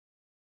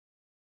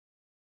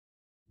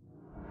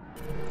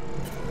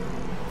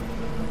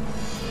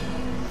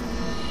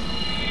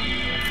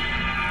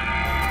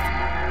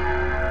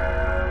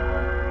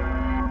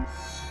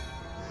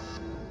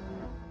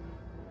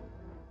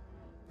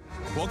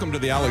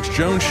Welcome to the Alex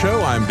Jones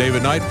Show. I'm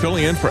David Knight,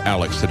 filling in for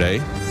Alex today.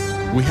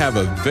 We have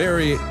a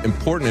very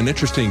important and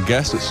interesting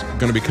guest that's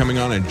going to be coming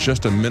on in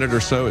just a minute or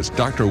so. It's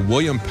Dr.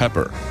 William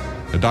Pepper.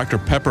 Now, Dr.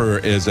 Pepper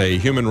is a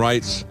human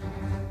rights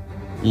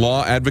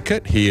law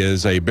advocate. He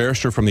is a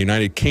barrister from the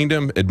United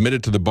Kingdom,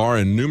 admitted to the bar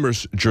in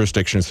numerous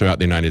jurisdictions throughout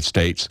the United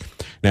States.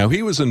 Now,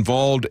 he was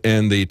involved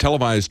in the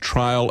televised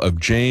trial of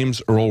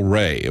James Earl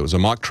Ray. It was a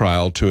mock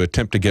trial to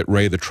attempt to get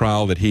Ray the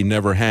trial that he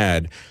never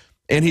had.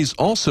 And he's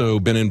also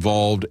been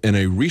involved in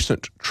a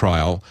recent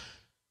trial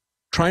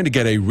trying to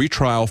get a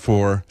retrial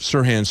for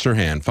Sirhan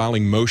Sirhan,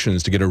 filing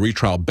motions to get a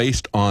retrial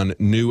based on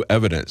new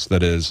evidence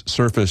that has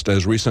surfaced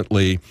as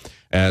recently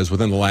as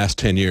within the last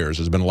 10 years.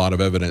 There's been a lot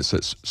of evidence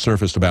that's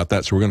surfaced about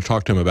that, so we're going to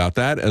talk to him about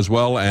that, as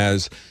well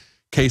as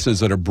cases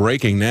that are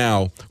breaking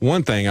now.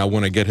 One thing I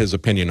want to get his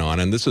opinion on,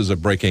 and this is a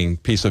breaking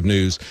piece of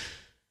news,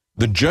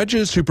 the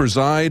judges who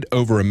preside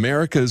over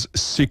America's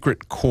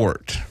secret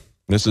court.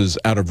 This is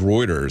out of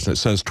Reuters. It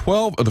says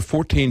 12 of the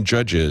 14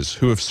 judges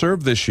who have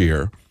served this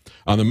year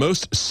on the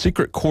most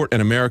secret court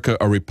in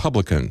America are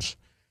Republicans.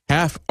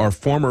 Half are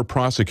former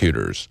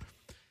prosecutors.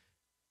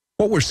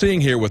 What we're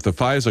seeing here with the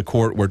FISA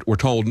court, we're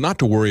told not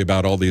to worry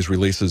about all these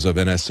releases of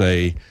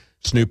NSA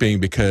snooping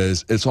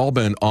because it's all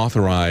been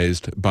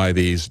authorized by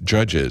these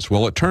judges.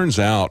 Well, it turns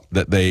out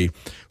that they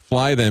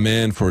fly them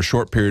in for a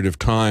short period of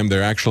time.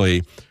 They're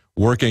actually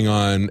working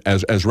on,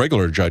 as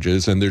regular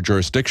judges in their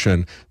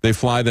jurisdiction, they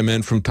fly them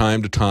in from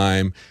time to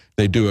time.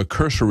 They do a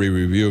cursory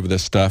review of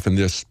this stuff and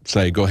just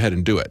say, go ahead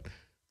and do it.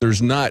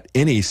 There's not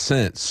any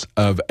sense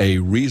of a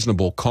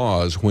reasonable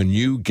cause when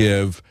you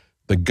give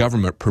the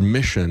government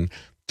permission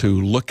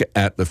to look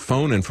at the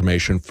phone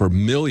information for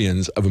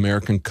millions of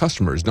American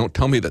customers. Don't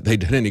tell me that they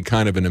did any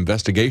kind of an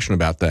investigation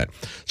about that.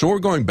 So what we're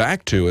going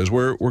back to is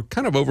we're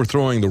kind of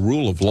overthrowing the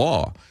rule of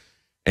law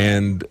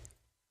and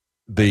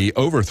the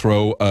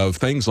overthrow of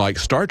things like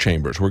star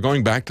chambers. We're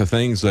going back to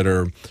things that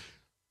are,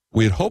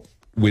 we'd hoped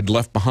we'd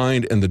left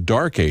behind in the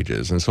dark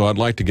ages. And so I'd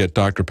like to get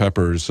Dr.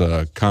 Pepper's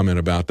comment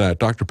about that.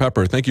 Dr.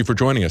 Pepper, thank you for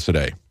joining us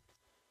today.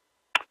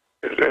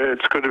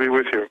 It's good to be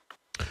with you.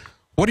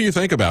 What do you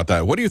think about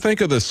that? What do you think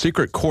of the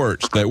secret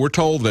courts that we're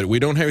told that we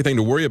don't have anything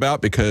to worry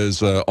about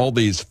because all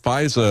these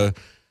FISA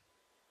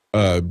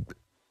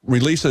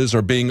releases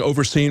are being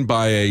overseen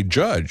by a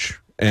judge?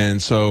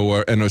 And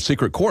so, in a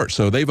secret court.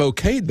 So they've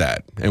okayed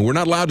that. And we're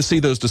not allowed to see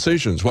those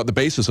decisions, what the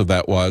basis of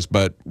that was,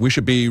 but we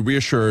should be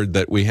reassured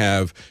that we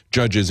have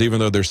judges, even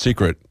though they're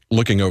secret,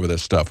 looking over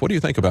this stuff. What do you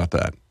think about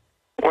that?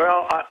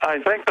 Well, I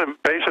think the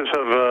basis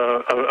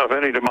of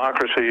any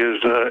democracy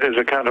is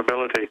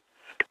accountability,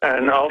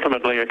 and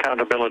ultimately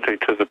accountability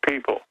to the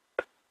people.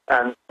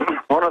 And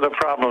one of the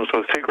problems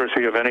with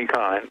secrecy of any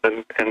kind,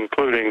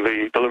 including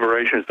the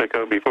deliberations that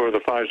go before the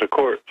FISA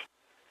courts,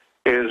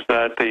 is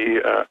that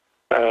the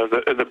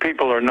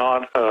people are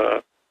not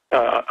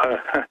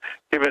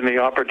given the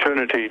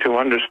opportunity to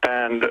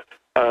understand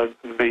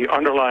the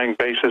underlying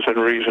basis and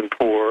reason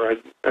for,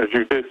 as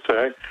you did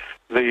say,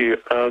 the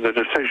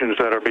decisions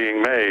that are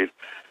being made.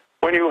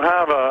 When you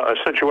have a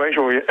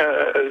situation where,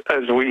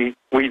 as we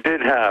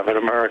did have in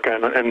America,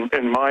 and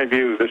in my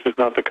view, this is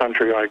not the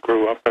country I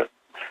grew up in,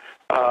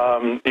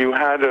 you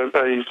had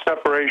a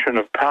separation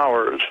of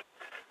powers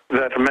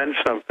that meant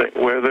something,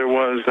 where there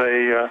was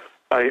a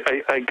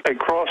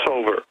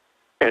crossover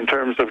in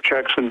terms of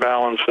checks and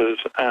balances,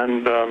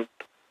 and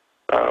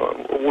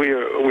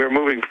we're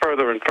moving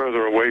further and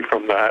further away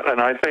from that.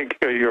 And I think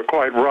you're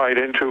quite right,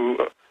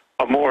 into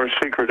a more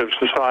secretive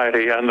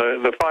society. And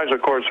the FISA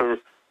courts are,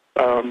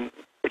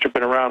 which have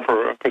been around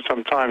for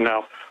some time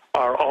now,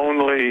 are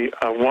only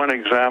one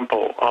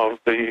example of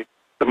the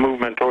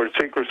movement towards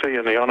secrecy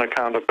and the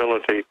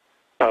unaccountability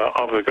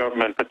of the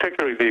government,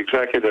 particularly the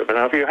executive. And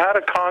if you had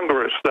a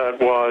Congress that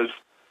was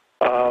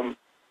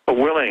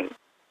willing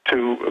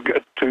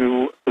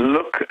to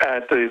look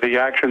at the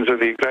actions of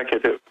the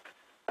executive,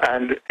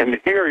 and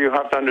here you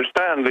have to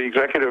understand the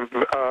executive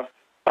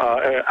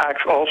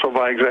acts also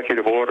by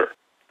executive order,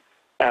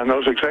 and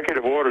those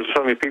executive orders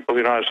so many people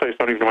in the United States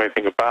don't even know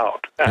anything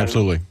about. And,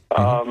 absolutely.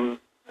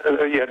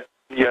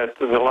 Yet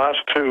the last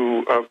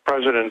two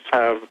presidents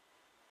have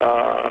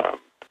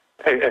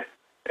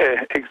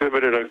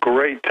exhibited a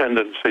great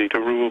tendency to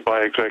rule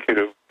by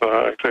executive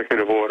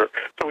order.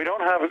 So we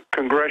don't have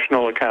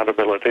congressional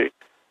accountability.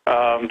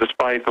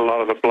 Despite a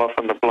lot of the bluff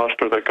and the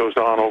bluster that goes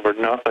on over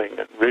nothing,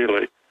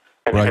 really.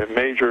 And right.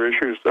 Major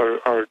issues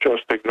are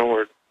just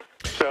ignored.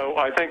 So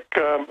I think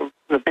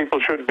the people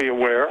should be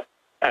aware,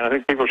 and I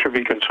think people should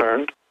be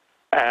concerned,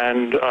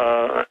 and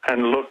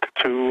look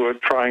to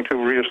trying to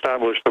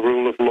reestablish the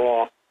rule of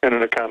law in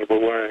an accountable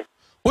way.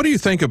 What do you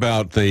think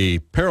about the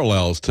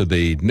parallels to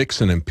the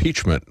Nixon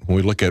impeachment when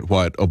we look at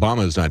what Obama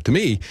has done? To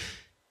me,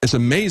 it's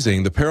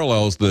amazing the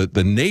parallels,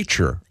 the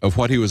nature of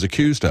what he was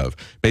accused of,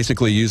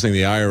 basically using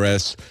the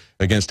IRS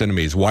against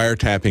enemies,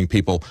 wiretapping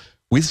people.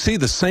 We see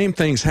the same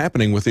things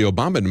happening with the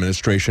Obama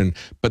administration,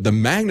 but the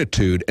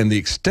magnitude and the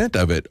extent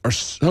of it are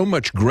so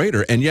much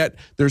greater, and yet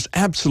there's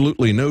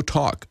absolutely no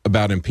talk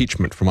about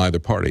impeachment from either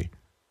party.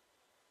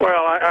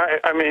 Well,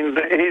 I mean,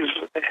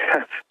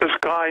 the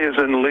is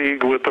in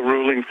league with the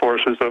ruling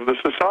forces of the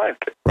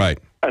society. Right.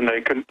 And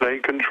they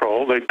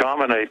control, they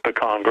dominate the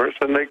Congress,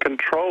 and they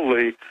control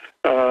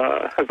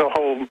the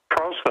whole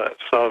process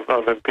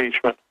of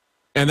impeachment.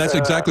 And that's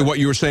exactly what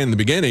you were saying in the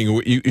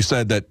beginning. You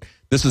said that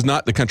this is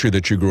not the country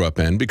that you grew up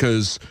in,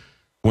 because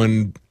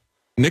when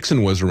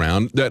Nixon was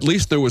around, at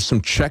least there was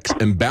some checks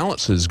and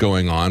balances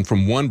going on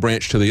from one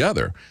branch to the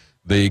other.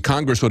 The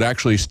Congress would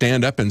actually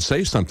stand up and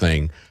say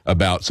something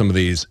about some of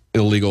these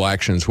illegal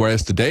actions,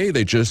 whereas today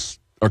they just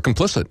are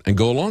complicit and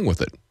go along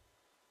with it.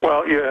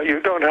 Well, you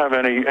don't have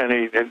any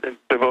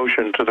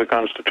devotion to the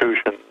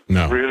Constitution.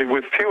 No. Really,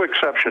 with few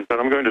exceptions,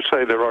 and I'm going to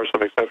say there are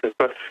some exceptions,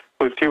 but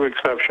with few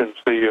exceptions,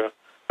 the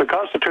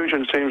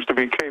Constitution seems to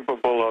be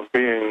capable of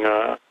being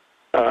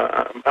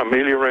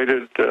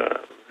ameliorated,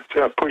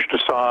 pushed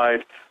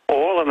aside,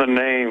 all in the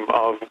name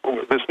of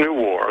this new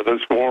war,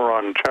 this war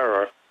on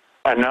terror.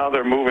 And now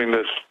they're moving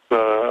this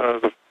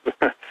the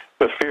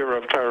fear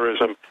of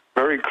terrorism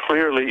very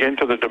clearly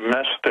into the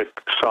domestic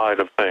side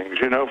of things.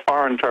 You know,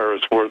 foreign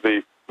terrorists were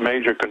the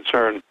major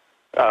concern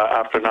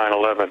after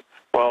 9/11.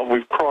 Well,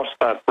 we've crossed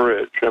that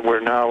bridge, and we're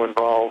now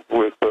involved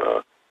with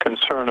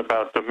concern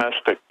about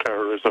domestic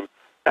terrorism.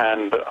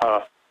 And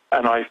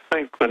I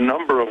think the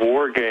number of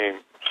war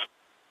games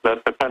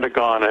that the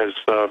Pentagon has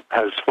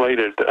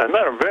slated, and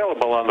that are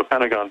available on the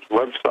Pentagon's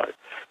website,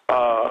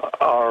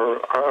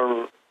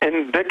 are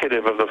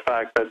indicative of the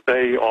fact that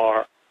they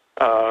are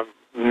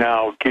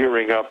now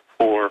gearing up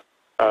for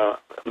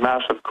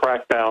massive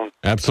crackdown.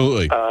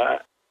 Absolutely.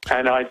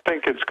 And I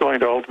think it's going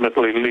to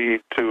ultimately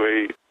lead to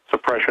a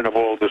suppression of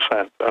all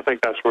dissent. I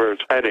think that's where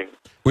it's heading.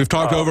 We've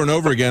talked over and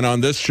over again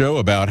on this show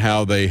about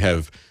how they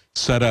have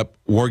set up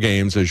war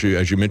games, as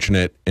you mentioned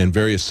it, in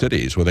various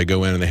cities where they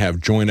go in and they have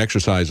joint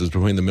exercises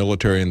between the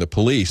military and the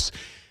police.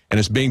 And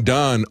it's being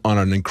done on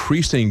an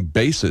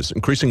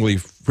increasingly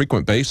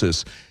frequent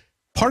basis.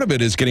 Part of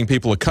it is getting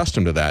people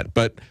accustomed to that.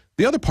 But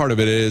the other part of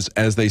it is,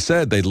 as they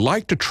said, they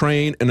like to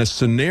train in a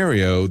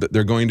scenario that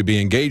they're going to be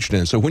engaged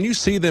in. So when you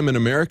see them in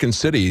American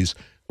cities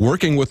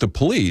working with the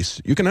police,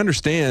 you can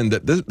understand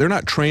that they're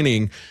not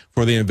training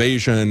for the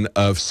invasion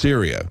of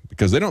Syria,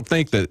 because they don't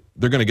think that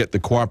they're going to get the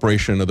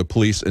cooperation of the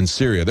police in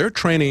Syria. They're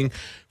training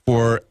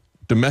for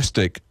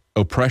domestic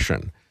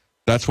oppression.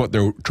 That's what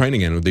they're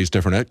training in with these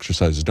different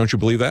exercises. Don't you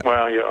believe that?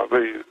 Well, yeah,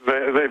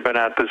 they've been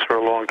at this for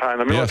a long time.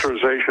 The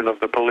militarization of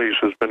the police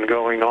has been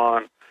going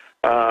on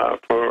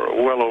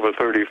for well over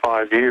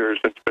 35 years.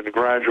 It's been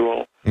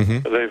gradual.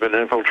 Mm-hmm. They've been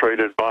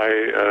infiltrated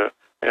by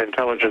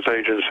intelligence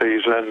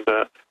agencies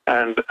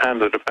and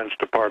the Defense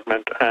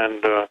Department,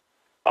 and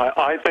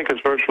I think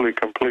it's virtually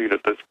complete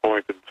at this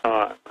point in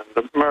time. And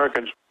the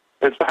Americans,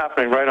 it's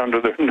happening right under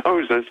their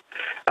noses.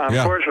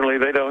 Unfortunately,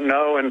 they don't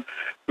know, and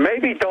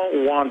maybe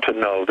don't want to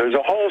know. There's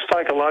a whole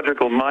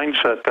psychological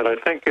mindset that I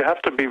think you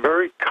have to be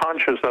very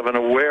conscious of and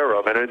aware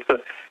of, and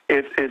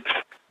it's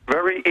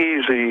very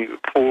easy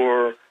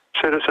for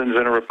citizens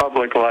in a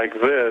republic like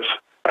this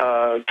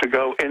to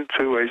go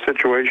into a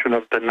situation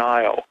of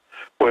denial,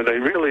 where they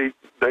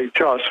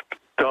just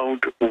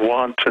don't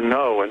want to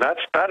know. And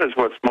that is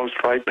what's most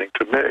frightening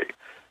to me,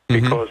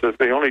 because if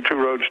the only two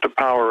roads to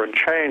power and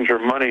change are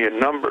money and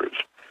numbers,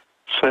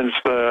 since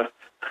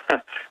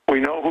we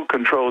know who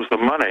controls the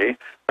money,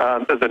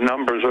 the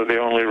numbers are the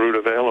only route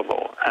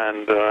available.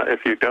 And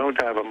if you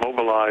don't have a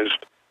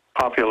mobilized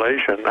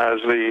population, as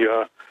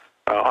the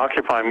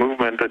Occupy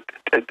movement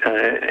in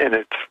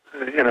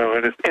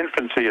its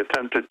infancy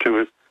attempted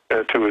to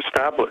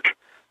establish,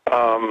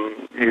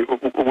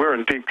 we're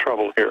in deep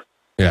trouble here.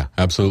 Yeah,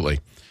 absolutely.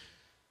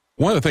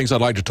 One of the things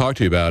I'd like to talk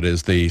to you about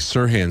is the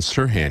Sirhan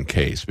Sirhan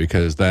case,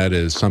 because that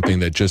is something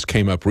that just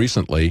came up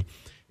recently,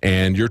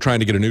 and you're trying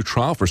to get a new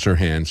trial for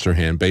Sirhan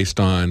Sirhan based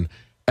on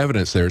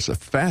evidence there. It's a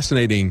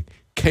fascinating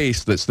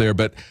case that's there,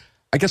 but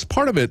I guess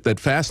part of it that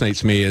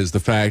fascinates me is the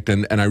fact,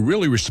 and I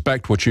really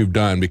respect what you've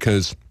done,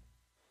 because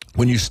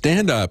when you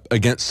stand up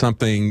against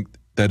something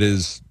that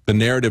is the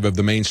narrative of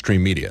the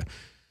mainstream media,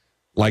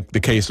 like the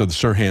case of the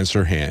Sirhan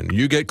Sirhan,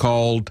 you get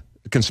called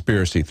a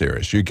conspiracy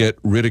theorist, you get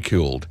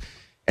ridiculed,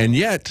 and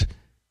yet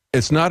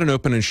it's not an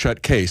open and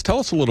shut case. Tell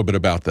us a little bit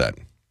about that.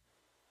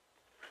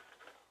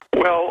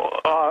 Well,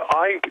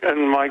 I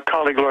and my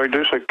colleague Laurie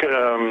Dusick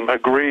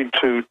agreed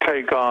to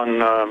take on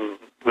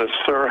the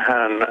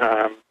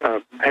Sirhan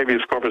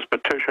habeas corpus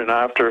petition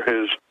after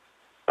his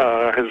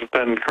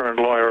then current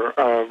lawyer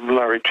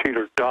Larry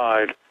Cheater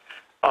died.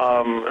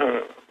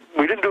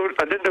 We didn't do it.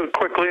 I didn't do it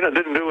quickly, and I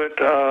didn't do it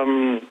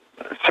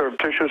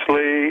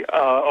surreptitiously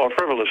or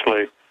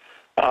frivolously,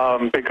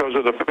 because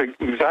of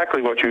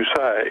exactly what you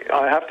say.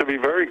 I have to be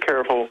very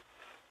careful.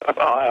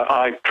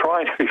 I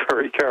try to be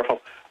very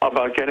careful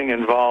about getting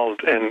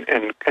involved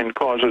in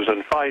causes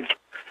and fights,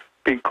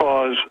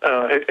 because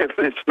if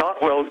it's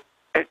not well,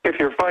 if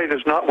your fight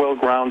is not well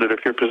grounded,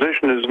 if your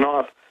position is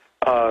not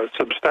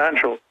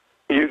substantial,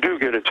 you do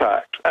get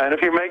attacked. And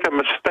if you make a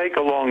mistake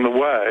along the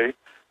way,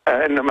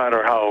 and no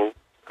matter how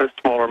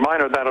small or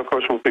minor, that of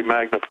course will be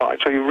magnified.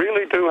 So you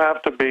really do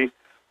have to be,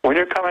 when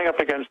you're coming up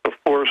against the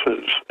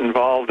forces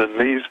involved in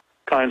these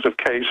kinds of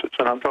cases,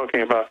 and I'm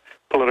talking about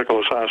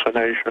political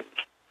assassinations,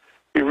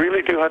 you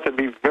really do have to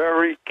be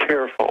very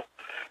careful.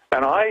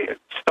 And I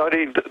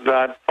studied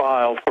that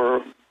file for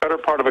a better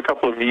part of a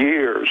couple of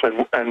years,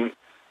 and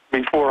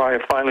before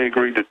I finally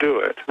agreed to do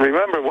it.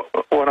 Remember,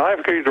 when I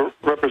agreed to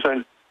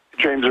represent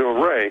James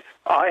Earl Ray,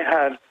 I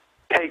had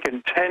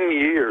taken 10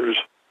 years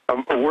of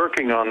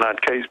working on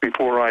that case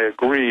before I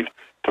agreed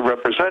to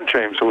represent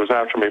James, who was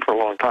after me for a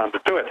long time,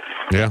 to do it.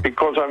 Yeah.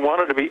 Because I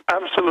wanted to be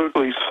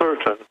absolutely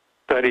certain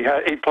that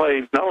he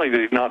played, not only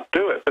did he not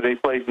do it, but he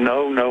played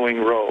no knowing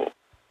role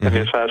in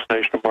the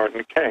assassination of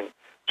Martin King.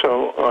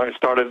 So I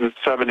started in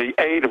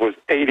 78. It was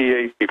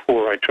 88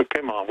 before I took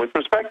him on. With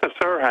respect to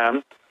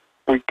Sirhan,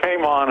 we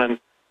came on in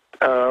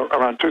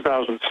around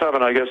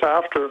 2007, I guess,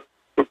 after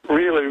we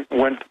really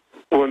went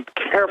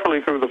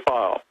carefully through the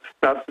file.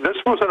 Now, this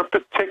wasn't a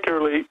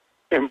particularly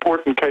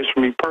important case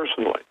for me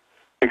personally,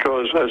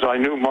 because as I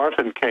knew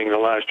Martin King the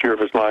last year of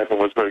his life and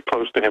was very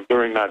close to him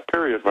during that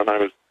period when I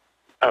was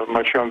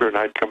much younger and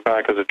I'd come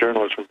back as a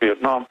journalist from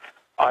Vietnam,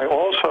 I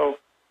also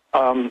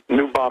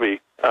knew Bobby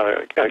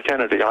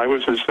Kennedy. I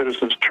was his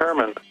Citizens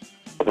Chairman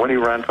when he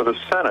ran for the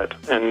Senate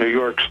in New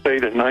York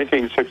State in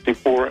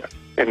 1964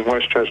 in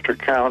Westchester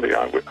County.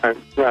 I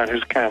ran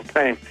his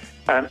campaign,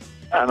 and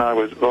though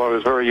I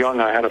was very young,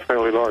 I had a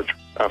fairly large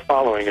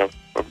following of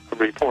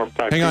reform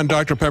type. Hang on,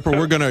 Dr. Pepper.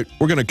 We're gonna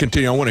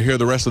continue. I want to hear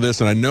the rest of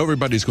this, and I know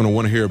everybody's going to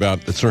want to hear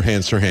about the Sirhan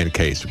Sirhan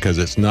case because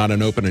it's not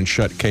an open and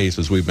shut case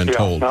as we've been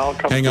told.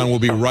 Hang on, we'll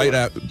be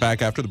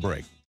back after the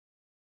break.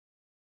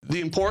 The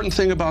important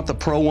thing about the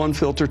Pro 1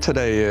 filter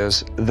today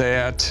is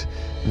that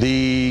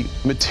the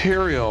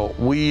material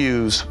we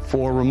use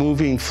for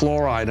removing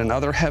fluoride and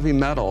other heavy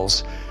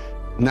metals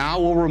now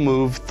will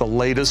remove the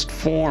latest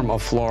form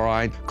of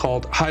fluoride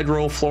called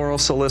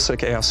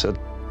hydrofluorosilicic acid.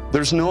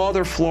 There's no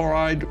other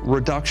fluoride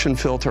reduction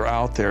filter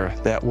out there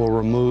that will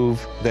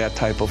remove that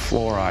type of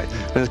fluoride.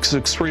 And it's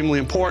extremely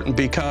important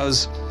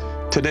because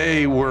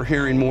today we're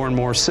hearing more and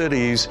more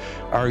cities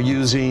are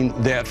using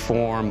that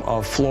form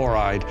of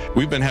fluoride.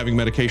 We've been having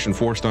medication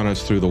forced on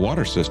us through the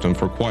water system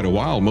for quite a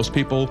while. Most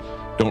people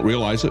don't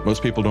realize it.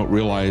 Most people don't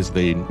realize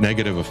the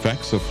negative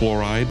effects of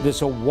fluoride.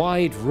 There's a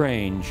wide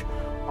range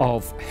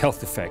of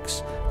health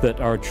effects that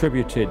are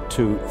attributed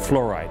to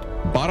fluoride.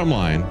 Bottom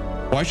line,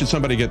 why should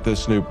somebody get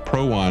this new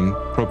Pro 1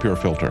 Pro Pure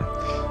filter?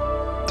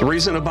 The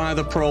reason to buy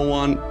the Pro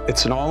 1,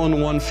 it's an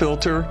all-in-one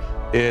filter.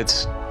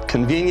 It's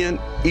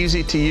convenient,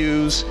 easy to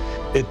use.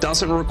 It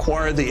doesn't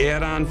require the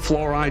add-on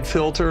fluoride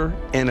filter.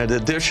 And in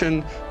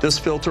addition, this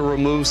filter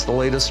removes the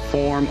latest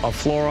form of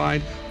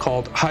fluoride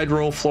called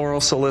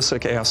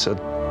hydrofluorosilicic acid.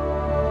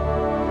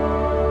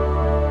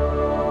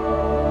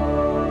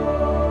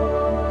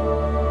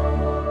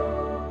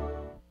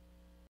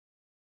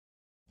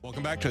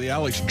 Welcome back to the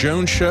Alex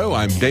Jones Show.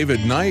 I'm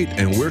David Knight,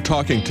 and we're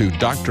talking to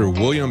Dr.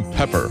 William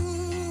Pepper.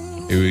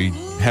 We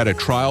had a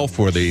trial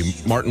for the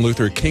Martin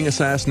Luther King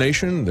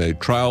assassination, the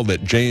trial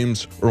that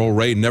James Earl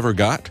Ray never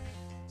got.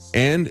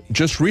 And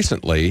just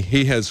recently,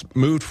 he has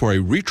moved for a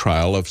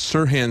retrial of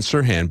Sirhan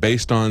Sirhan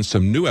based on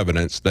some new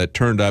evidence that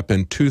turned up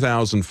in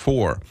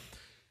 2004.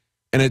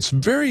 And it's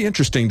very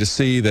interesting to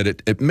see that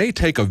it may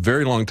take a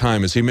very long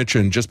time. As he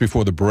mentioned just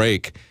before the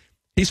break,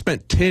 he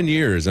spent 10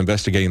 years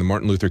investigating the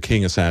Martin Luther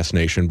King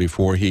assassination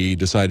before he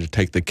decided to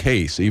take the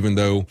case. Even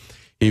though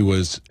he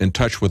was in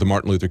touch with the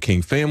Martin Luther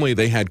King family,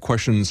 they had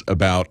questions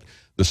about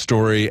the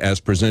story as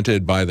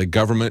presented by the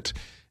government.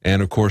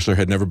 And, of course, there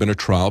had never been a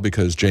trial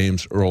because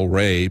James Earl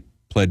Ray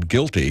pled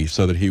guilty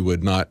so that he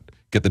would not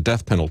get the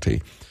death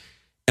penalty.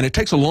 And it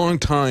takes a long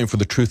time for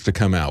the truth to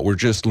come out. We're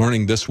just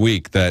learning this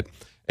week that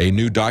a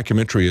new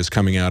documentary is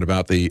coming out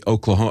about the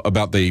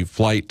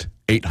Flight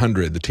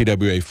 800, the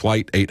TWA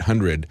Flight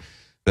 800,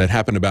 that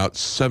happened about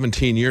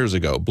 17 years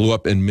ago, blew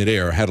up in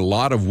midair, had a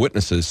lot of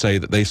witnesses say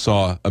that they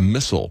saw a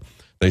missile.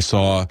 They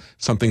saw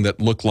something that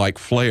looked like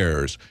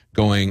flares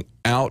going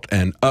out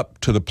and up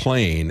to the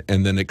plane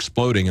and then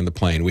exploding in the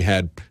plane. We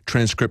had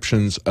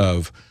transcriptions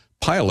of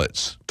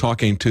pilots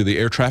talking to the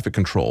air traffic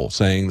control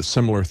saying the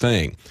similar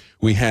thing.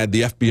 We had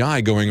the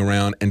FBI going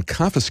around and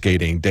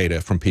confiscating data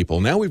from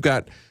people. Now we've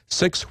got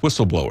 6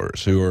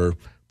 whistleblowers who are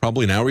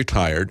probably now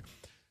retired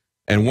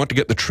and want to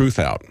get the truth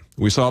out.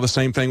 We saw the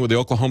same thing with the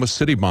Oklahoma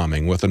City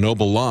bombing with A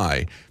Noble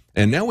Lie.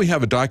 And now we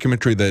have a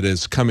documentary that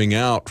is coming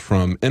out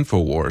from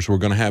InfoWars. We're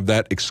going to have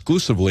that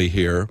exclusively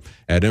here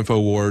at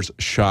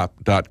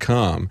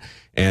InfoWarsShop.com.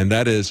 And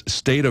that is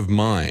State of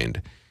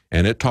Mind.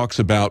 And it talks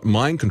about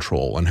mind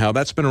control and how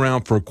that's been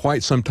around for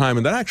quite some time.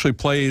 And that actually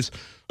plays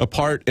a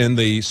part in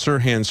the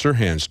Sirhan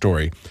Sirhan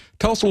story.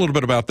 Tell us a little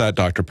bit about that,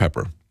 Dr.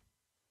 Pepper.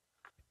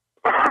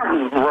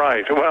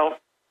 Right. Well,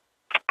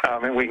 I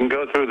mean, we can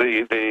go through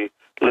the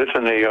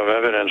litany of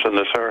evidence in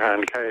the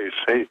Sirhan case.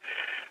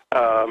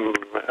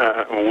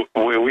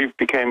 We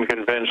became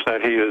convinced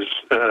that he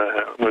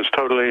was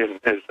totally and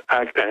is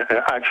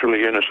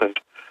actually innocent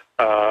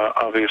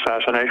of the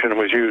assassination and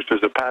was used as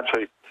a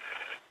patsy.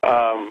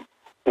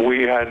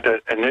 We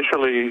had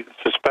initially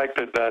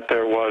suspected that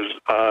there was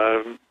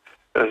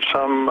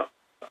some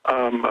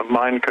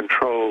mind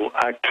control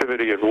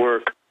activity at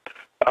work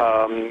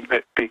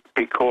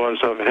because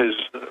of his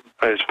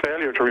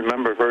failure to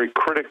remember very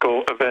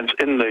critical events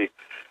in the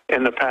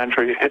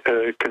pantry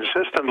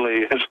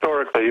consistently,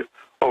 historically,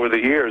 over the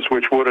years,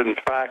 which would in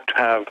fact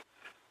have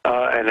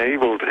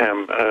enabled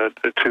him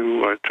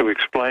to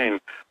explain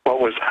what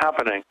was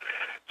happening.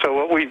 So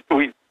what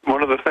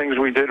one of the things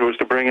we did was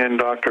to bring in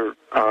Dr.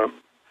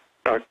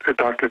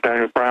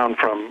 Daniel Brown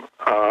from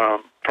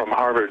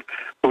Harvard,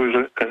 who is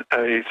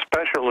a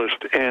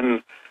specialist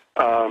in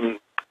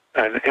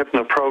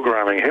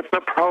hypnoprogramming.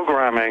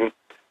 Hypnoprogramming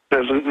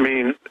doesn't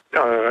mean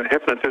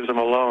hypnotism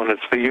alone.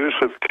 It's the use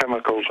of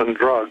chemicals and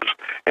drugs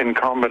in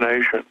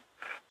combination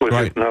with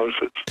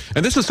hypnosis.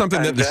 And this is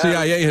something that the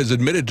CIA has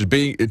admitted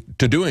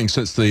to doing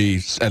since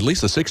at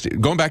least the 60s,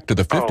 going back to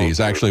the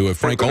 50s, actually, with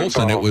Frank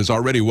Olson. It was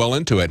already well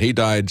into it. He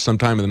died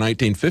sometime in the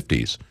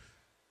 1950s.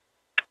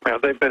 Yeah,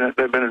 they've been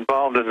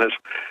involved in this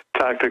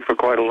tactic for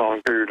quite a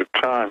long period of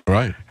time,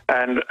 right?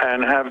 And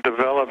have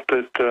developed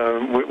it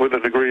with a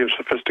degree of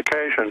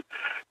sophistication.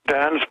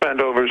 Dan spent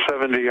over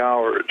 70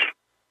 hours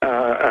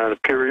over a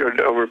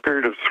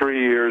period of 3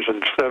 years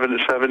and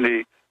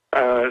 70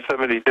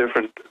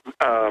 different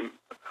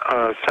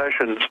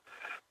sessions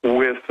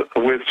with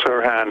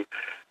Sirhan,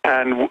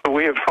 and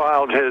we have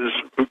filed his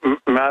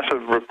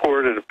massive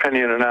reported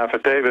opinion and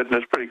affidavit, and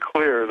it's pretty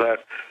clear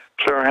that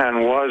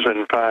Sirhan was,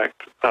 in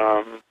fact,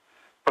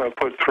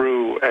 put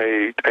through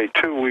a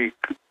 2-week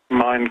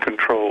mind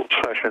control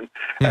session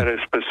at a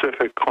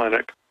specific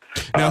clinic.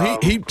 Now,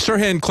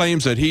 Sirhan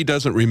claims that he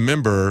doesn't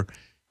remember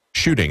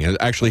shooting.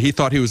 Actually, he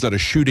thought he was at a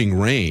shooting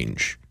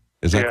range.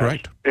 Is that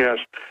correct? Yes.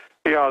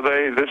 Yeah,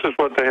 this is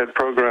what they had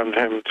programmed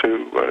him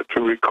to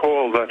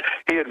recall, that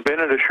he had been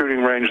at a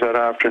shooting range that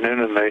afternoon,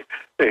 and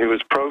he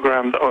was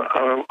programmed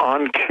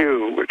on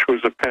cue, which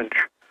was a pinch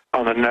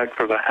on the neck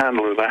for the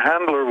handler. The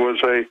handler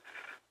was a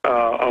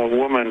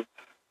woman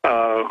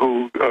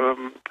who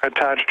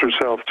attached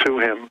herself to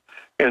him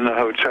in the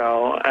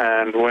hotel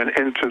and went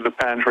into the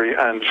pantry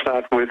and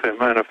sat with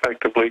him and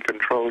effectively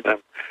controlled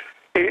him.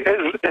 He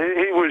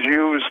was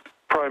used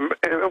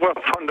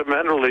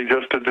fundamentally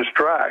just to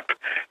distract.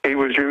 He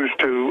was used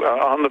to,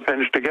 on the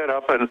pinch, to get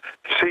up and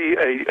see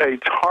a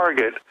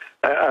target,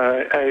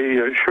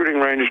 a shooting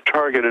range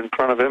target in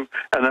front of him,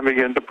 and then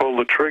begin to pull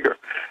the trigger.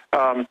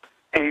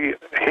 He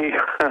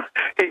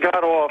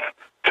got off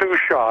 2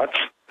 shots,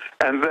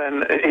 and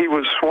then he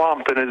was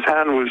swamped, and his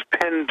hand was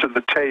pinned to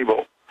the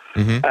table.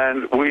 Mm-hmm.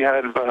 And we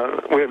have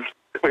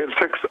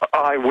 6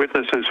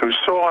 eyewitnesses who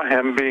saw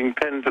him being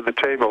pinned to the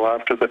table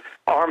after the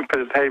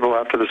table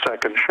after the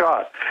second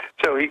shot.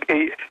 So he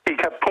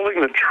kept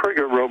pulling the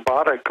trigger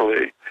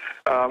robotically,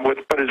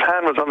 but his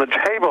hand was on the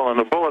table, and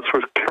the bullets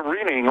were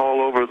careening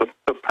all over the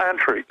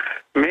pantry.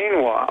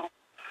 Meanwhile,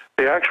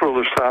 the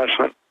actual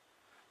assassin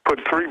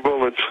put 3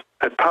 bullets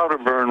at powder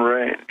burn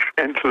range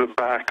into the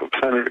back of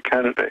Senator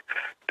Kennedy,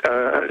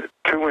 2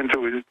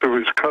 through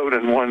his coat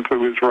and 1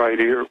 through his right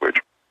ear, which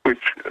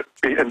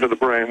into the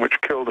brain, which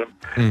killed him.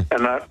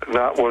 And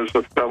that was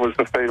the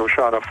fatal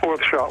shot. A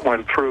 4th shot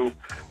went through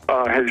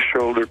his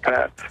shoulder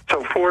pad.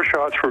 So 4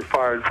 shots were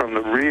fired from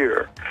the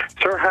rear.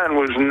 Sirhan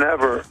was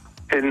never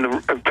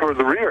toward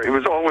the rear. He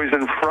was always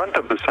in front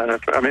of the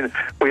senator. I mean,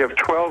 we have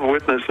 12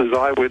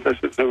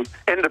 eyewitnesses, who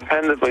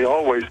independently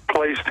always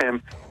placed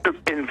him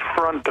in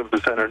front of the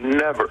senator,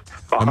 never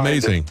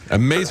behind him.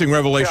 Amazing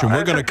revelation. Yeah,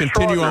 we're going to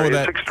continue on with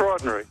that. It's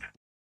extraordinary.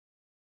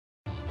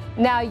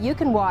 Now you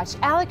can watch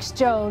Alex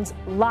Jones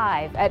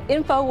live at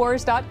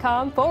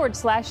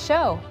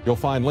Infowars.com/show. You'll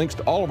find links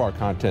to all of our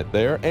content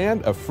there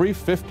and a free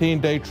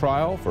 15-day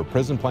trial for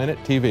Prison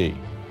Planet TV.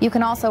 You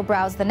can also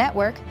browse the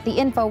network, the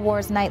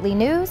Infowars Nightly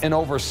News, and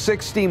over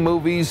 60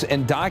 movies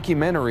and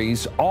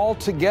documentaries all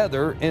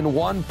together in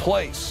one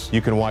place.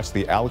 You can watch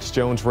the Alex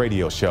Jones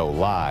radio show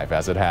live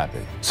as it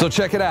happened. So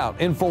check it out,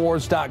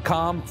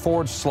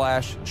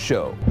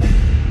 Infowars.com/show.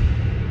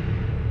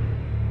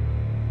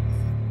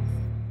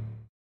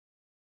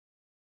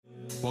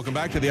 Welcome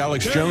back to the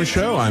Alex Jones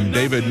Show. I'm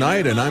David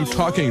Knight, and I'm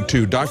talking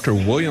to Dr.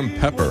 William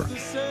Pepper,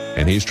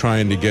 and he's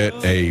trying to get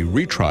a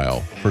retrial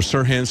for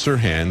Sirhan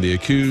Sirhan, the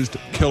accused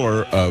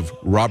killer of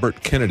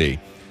Robert Kennedy.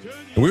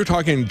 And we were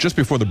talking just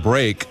before the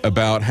break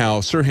about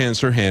how Sirhan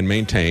Sirhan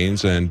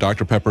maintains, and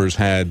Dr. Pepper's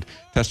had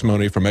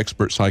testimony from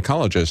expert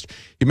psychologists,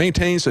 he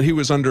maintains that he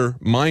was under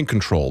mind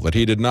control, that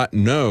he did not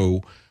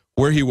know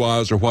where he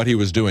was or what he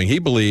was doing. He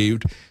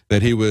believed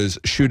that he was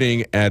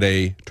shooting at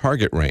a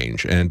target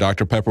range, and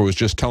Dr. Pepper was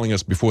just telling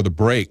us before the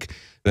break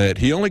that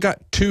he only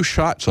got 2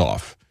 shots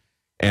off,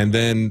 and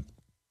then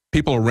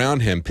people around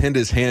him pinned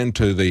his hand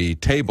to the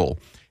table,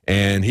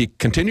 and he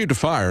continued to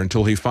fire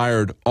until he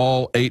fired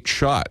all 8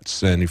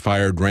 shots, and he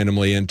fired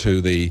randomly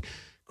into the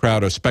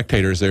crowd of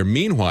spectators there.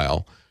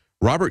 Meanwhile,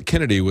 Robert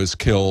Kennedy was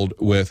killed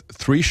with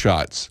 3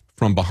 shots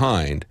from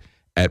behind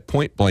at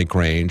point-blank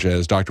range,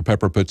 as Dr.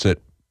 Pepper puts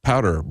it,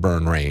 powder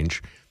burn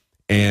range.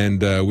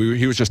 And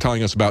he was just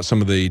telling us about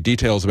some of the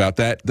details about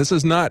that. This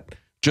is not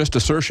just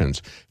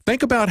assertions.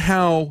 Think about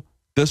how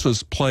this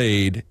was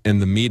played in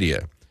the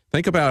media.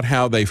 Think about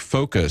how they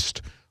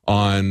focused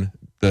on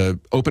the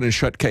open and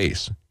shut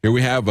case. Here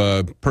we have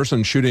a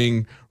person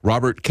shooting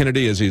Robert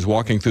Kennedy as he's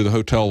walking through the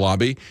hotel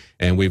lobby,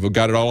 and we've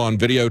got it all on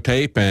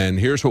videotape, and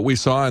here's what we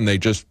saw, and they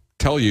just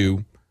tell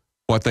you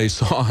what they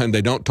saw, and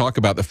they don't talk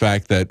about the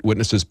fact that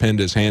witnesses pinned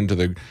his hand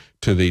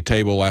to the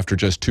table after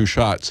just 2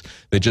 shots.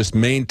 They just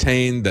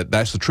maintain that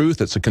that's the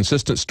truth. It's a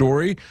consistent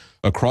story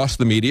across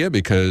the media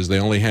because they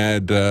only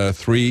had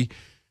 3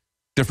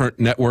 different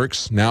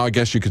networks. Now I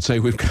guess you could say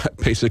we've got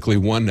basically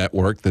one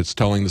network that's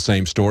telling the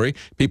same story.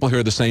 People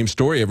hear the same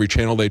story every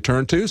channel they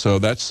turn to, so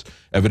that's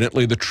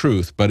evidently the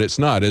truth. But it's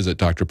not, is it,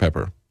 Dr.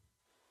 Pepper?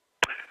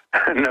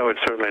 No, it's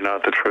certainly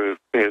not the truth.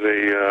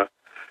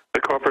 The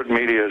corporate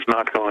media is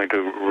not going to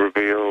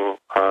reveal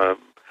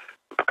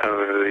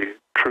the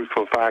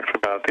truthful facts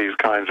about these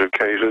kinds of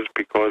cases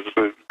because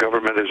the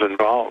government is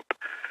involved.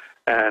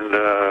 And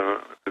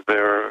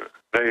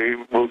they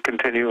will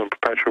continue and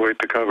perpetuate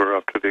the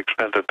cover-up to the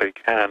extent that they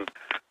can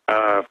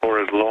for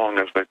as long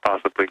as they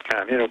possibly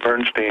can. You know,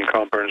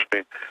 Carl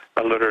Bernstein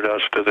alerted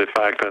us to the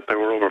fact that there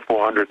were over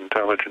 400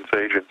 intelligence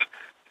agents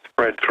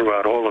spread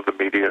throughout all of the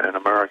media in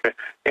America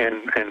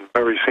in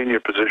very senior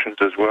positions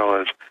as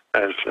well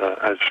as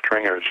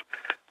stringers.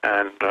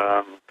 And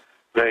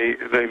they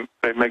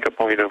make a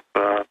point of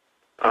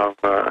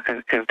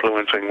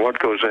influencing what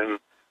goes in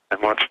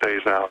and what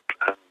stays out.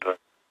 And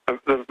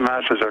the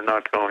masses are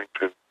not going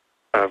to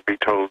be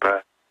told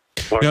that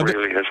what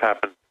really has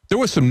happened. There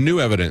was some new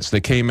evidence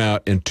that came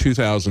out in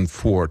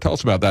 2004. Tell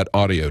us about that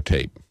audio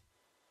tape.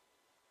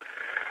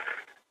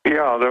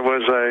 Yeah, there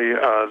was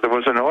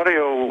an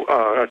audio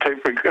tape.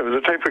 It was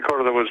a tape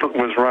recorder that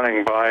was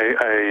running by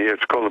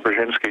it's called the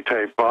Brzezinski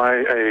tape,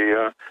 by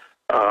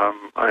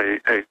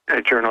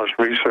a journalist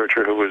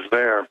researcher who was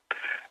there,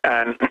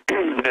 and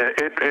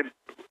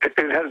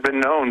it had been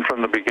known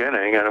from the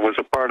beginning, and it was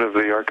a part of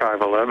the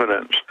archival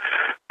evidence.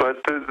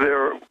 But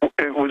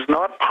it was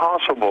not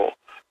possible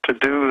to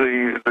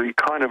do the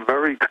kind of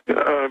very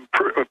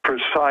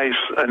precise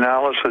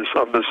analysis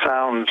of the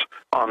sounds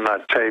on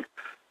that tape.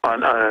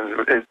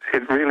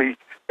 It really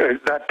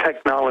that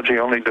technology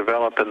only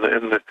developed in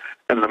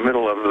the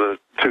middle of the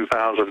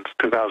 2000s,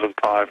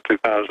 2005,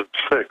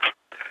 2006.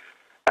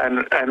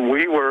 And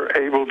we were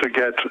able to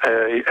get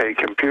a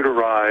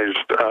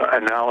computerized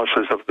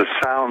analysis of the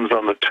sounds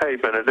on the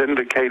tape, and it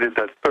indicated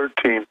that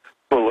 13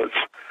 bullets,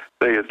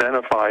 they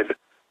identified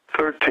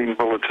 13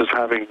 bullets as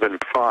having been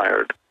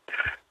fired.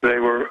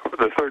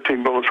 The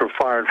 13 bullets were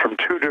fired from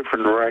 2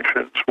 different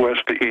directions,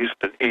 west to east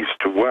and east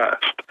to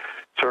west.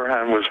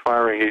 Sirhan was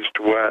firing east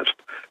to west.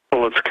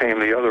 Bullets came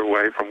the other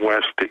way from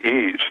west to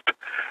east.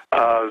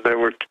 There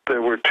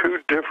were 2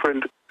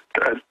 different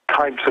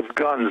types of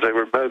guns. They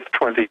were both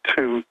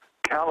 .22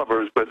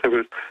 calibers, but there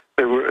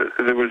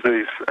was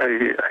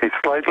a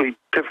slightly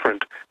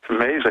different. It's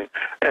amazing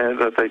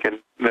that they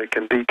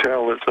can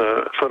detail. It's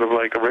a sort of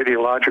like a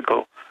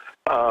radiological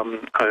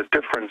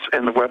difference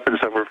in the weapons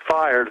that were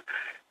fired,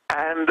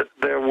 and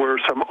there were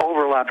some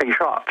overlapping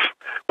shots,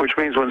 which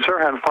means when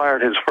Sirhan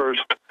fired his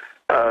first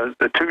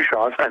the 2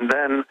 shots, and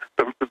then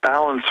the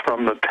balance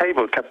from the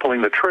table kept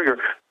pulling the trigger,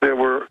 there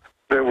were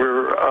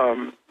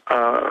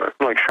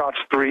like shots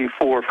 3,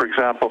 4, for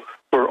example,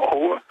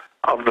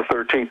 of the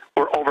 13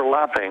 were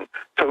overlapping.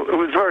 So it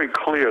was very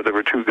clear there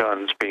were 2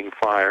 guns being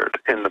fired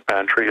in the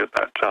pantry at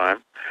that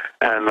time,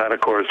 and that,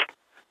 of course,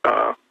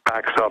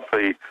 backs up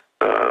the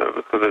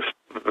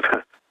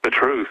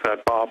truth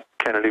that Bob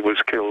Kennedy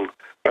was killed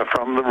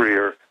from the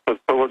rear with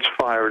bullets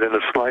fired in a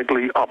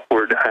slightly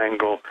upward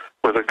angle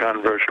with a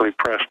gun virtually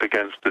pressed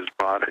against his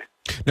body.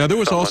 Now there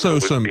was also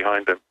some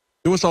behind him.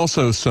 There was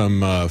also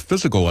some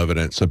physical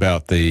evidence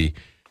about the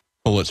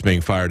bullets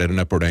being fired at an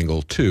upward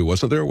angle too,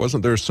 wasn't there?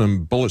 Wasn't there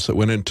some bullets that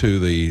went into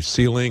the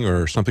ceiling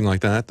or something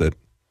like that?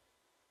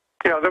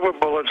 Yeah, there were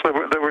bullets.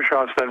 There were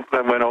shots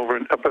that went over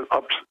and up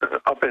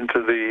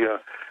into the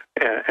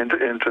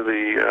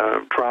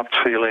dropped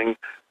ceiling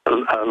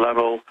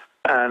level,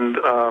 and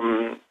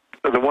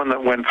the one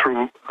that went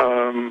through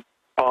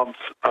Bob's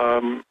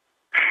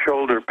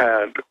shoulder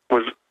pad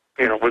was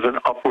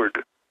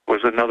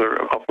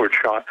another upward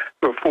shot.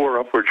 There were 4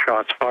 upward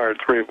shots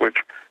fired, 3 of which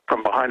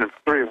from behind him,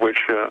 3 of which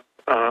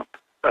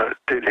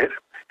did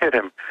hit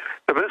him.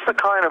 But it's the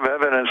kind of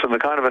evidence and the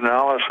kind of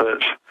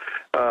analysis,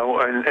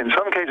 in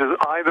some cases,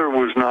 either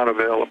was not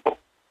available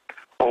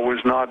or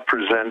was not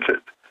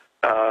presented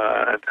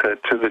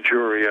to the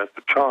jury at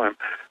the time.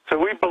 So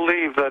we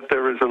believe that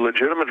there is a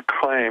legitimate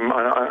claim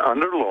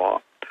under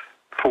law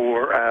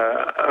for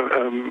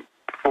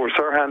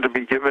Sirhan to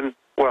be given.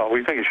 Well,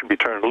 we think he should be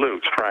turned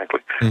loose,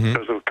 frankly,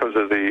 because of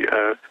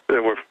the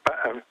there were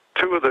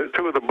two of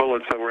the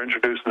bullets that were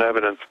introduced in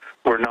evidence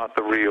were not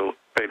the real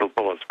fatal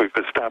bullets. We've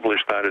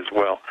established that as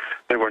well.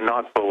 They were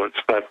not bullets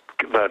that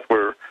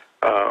were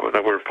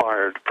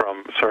fired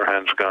from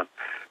Sirhan's gun.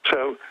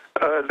 So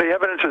the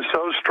evidence is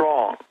so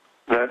strong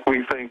that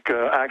we think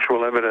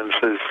actual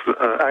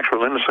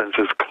innocence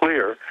is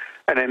clear,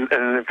 And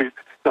if he's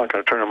not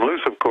going to turn him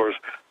loose, of course,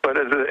 but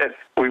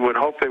we would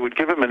hope they would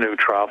give him a new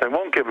trial. If they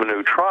won't give him a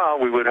new trial,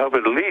 we would hope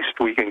at least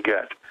we can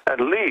get an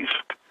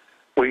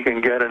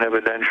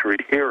evidentiary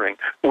hearing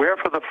where,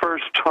 for the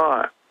first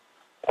time,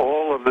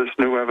 all of this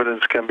new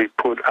evidence can be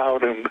put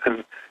out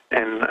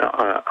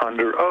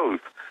under oath.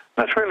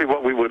 That's really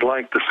what we would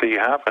like to see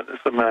happen.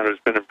 This man has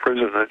been in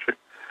prison, as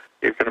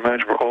you can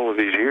imagine, for all of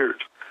these years,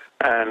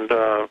 and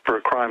for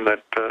a crime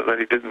that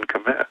he didn't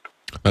commit.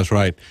 That's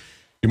right.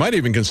 You might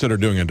even consider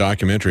doing a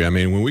documentary. I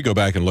mean, when we go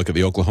back and look at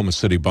the Oklahoma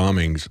City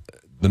bombings,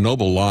 the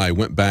Noble Lie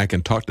went back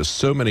and talked to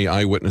so many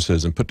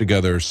eyewitnesses and put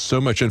together so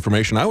much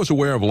information. I was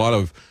aware of a lot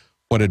of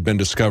what had been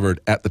discovered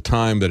at the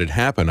time that it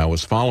happened. I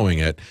was following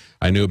it.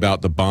 I knew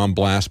about the bomb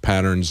blast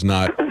patterns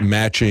not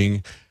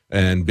matching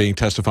and being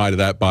testified to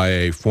that by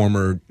a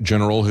former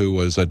general who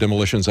was a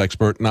demolitions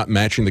expert, not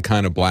matching the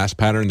kind of blast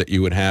pattern that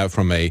you would have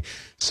from a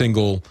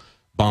single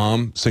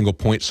bomb, single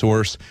point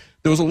source.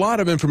 There was a lot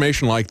of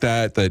information like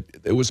that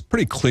it was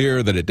pretty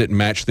clear that it didn't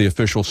match the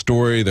official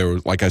story. There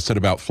was, like I said,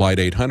 about Flight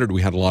 800,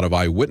 we had a lot of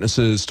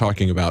eyewitnesses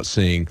talking about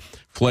seeing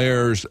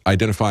flares,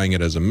 identifying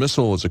it as a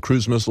missile, as a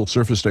cruise missile,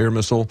 surface-to-air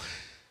missile.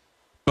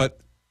 But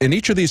in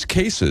each of these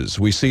cases,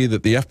 we see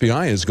that the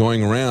FBI is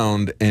going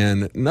around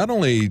and not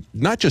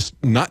just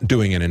not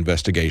doing an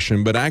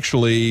investigation, but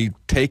actually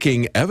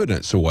taking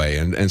evidence away.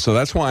 And so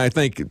that's why I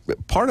think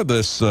part of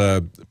the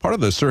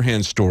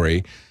Sirhan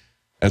story,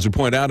 as we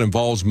point out,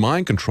 involves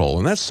mind control.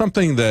 And that's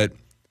something that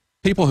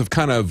people have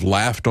kind of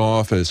laughed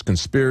off as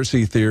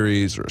conspiracy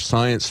theories or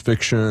science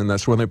fiction.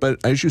 That's when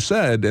but as you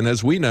said, and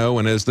as we know,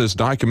 and as this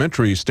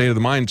documentary, State of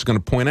the Mind, is going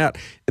to point out,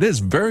 it is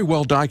very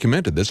well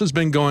documented. This has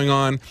been going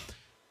on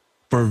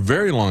for a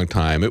very long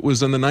time. It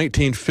was in the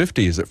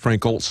 1950s that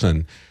Frank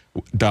Olson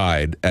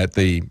died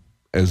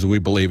as we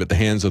believe, at the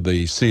hands of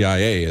the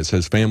CIA, as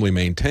his family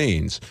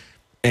maintains.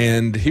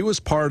 And he was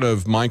part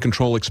of mind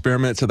control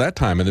experiments at that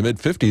time in the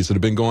mid-50s that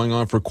have been going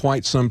on for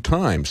quite some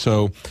time.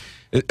 So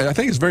I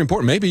think it's very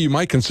important. Maybe you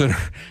might consider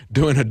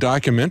doing a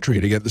documentary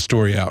to get the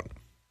story out.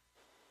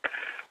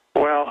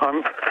 Well,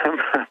 I'm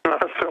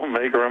not a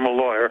filmmaker. I'm a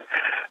lawyer.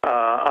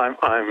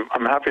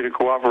 I'm happy to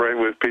cooperate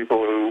with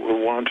people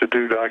who want to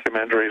do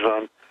documentaries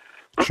on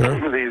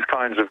these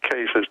kinds of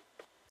cases.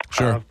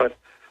 Sure. But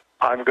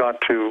I've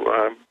got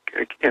to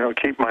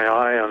keep my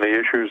eye on the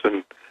issues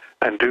and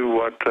do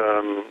what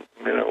a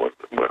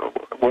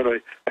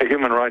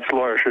human rights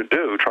lawyer should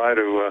do. Try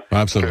to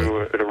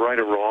right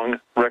a wrong,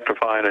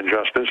 rectify an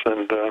injustice,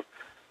 and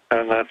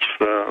that's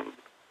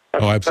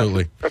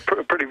absolutely a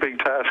pretty big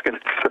task in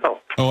itself.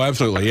 Oh,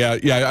 absolutely.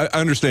 Yeah, I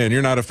understand.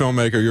 You're not a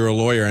filmmaker, you're a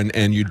lawyer,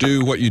 and you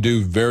do what you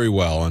do very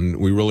well, and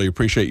we really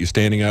appreciate you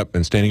standing up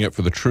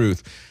for the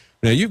truth.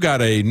 Now, you've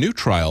got a new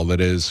trial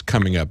that is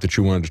coming up that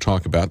you wanted to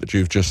talk about that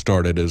you've just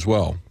started as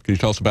well. Can you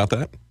tell us about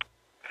that?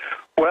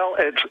 Well,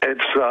 it's in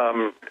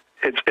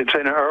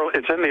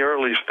the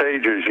early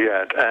stages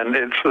yet, and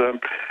it's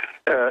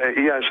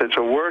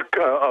a work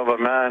of a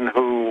man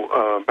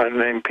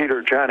named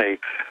Peter Janney,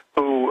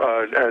 who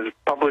has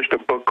published a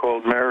book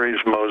called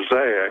Mary's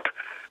Mosaic.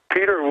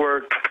 Peter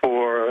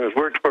has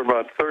worked for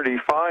about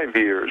 35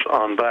 years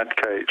on that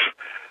case.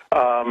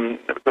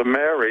 The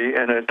Mary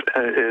in it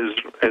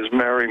is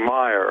Mary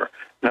Meyer.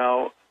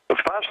 Now, the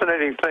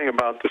fascinating thing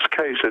about this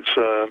case, it's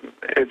a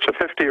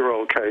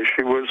 50-year-old case.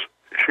 She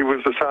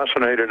was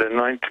assassinated in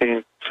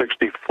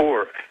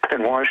 1964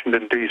 in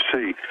Washington,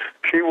 D.C.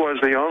 She was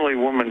the only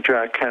woman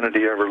Jack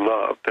Kennedy ever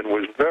loved and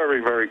was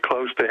very, very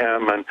close to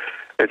him, and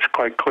it's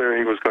quite clear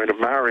he was going to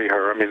marry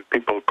her. I mean,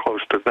 people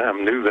close to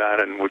them knew that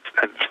and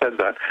said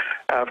that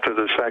after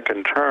the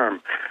second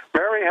term.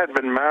 Mary had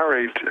been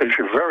married, she's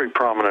a very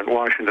prominent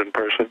Washington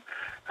person,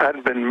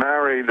 had been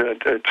married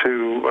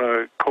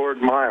to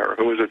Cord Meyer,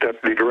 who was a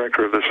deputy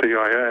director of the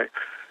CIA.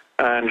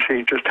 And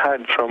she just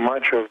had so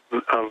much of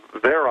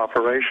their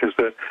operations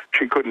that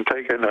she couldn't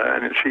take it,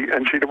 and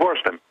she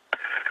divorced him.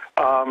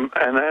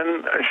 And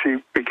then she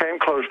became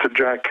close to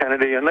Jack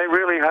Kennedy, and they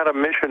really had a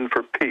mission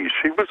for peace.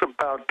 She was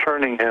about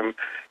turning him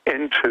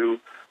into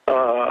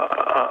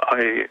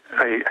a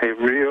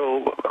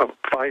real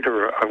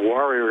fighter, a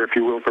warrior, if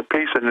you will, for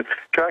peace. And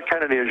Jack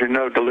Kennedy, as you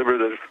know,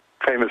 delivered a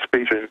famous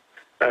speech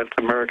at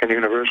American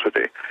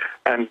University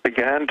and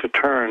began to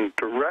turn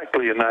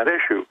directly in that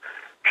issue.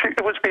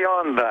 It was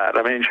beyond that.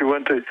 I mean, she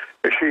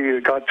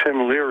got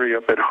Tim Leary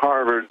up at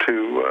Harvard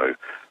to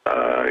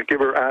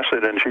give her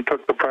acid, and she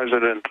took the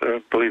president,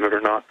 believe it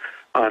or not,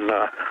 on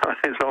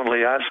his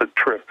only acid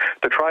trip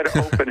to try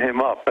to open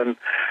him up. And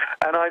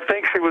I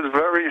think she was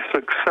very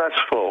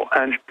successful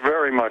and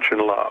very much in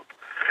love.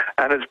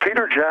 And as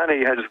Peter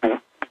Janney has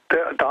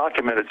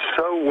documented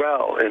so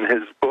well in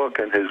his book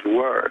and his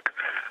work,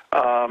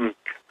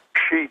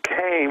 she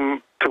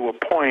came to a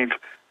point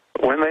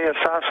when they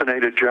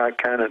assassinated Jack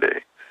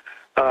Kennedy.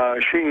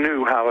 She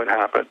knew how it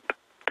happened,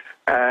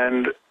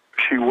 and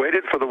she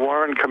waited for the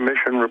Warren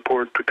Commission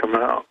report to come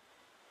out.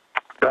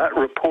 That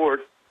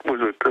report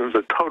was a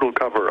total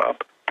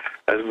cover-up,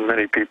 as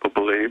many people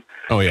believe.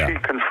 Oh, yeah. She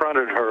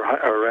confronted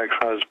her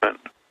ex-husband,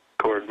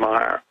 Cord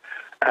Meyer,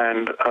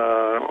 and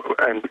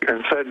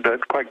said that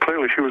quite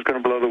clearly she was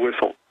going to blow the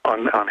whistle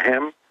on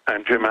him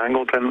and Jim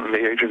Angleton and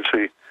the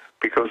agency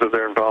because of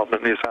their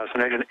involvement in the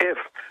assassination if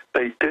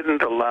they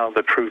didn't allow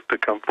the truth to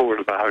come forward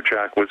about how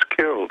Jack was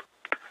killed.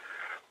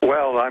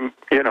 Well,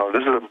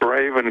 this is a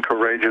brave and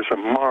courageous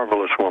and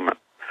marvelous woman.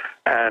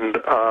 And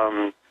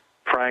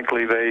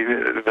frankly, they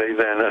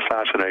then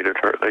assassinated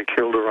her. They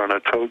killed her on a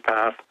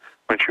towpath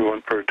when she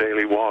went for a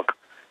daily walk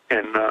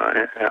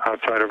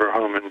outside of her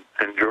home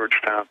in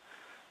Georgetown.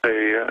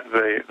 They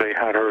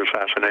had her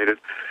assassinated.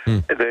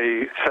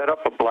 They set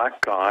up a black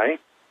guy,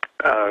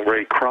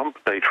 Ray Crump.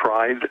 They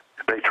tried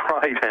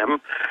him,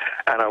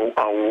 and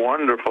a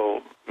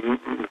wonderful,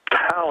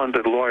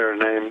 talented lawyer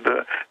named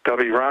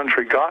W.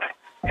 Roundtree got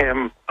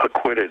him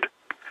acquitted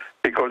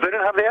because they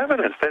didn't have the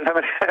evidence. They didn't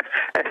have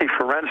any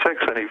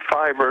forensics, any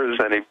fibers,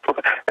 they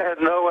had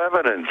no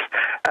evidence.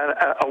 And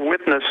a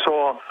witness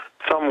saw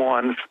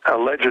someone,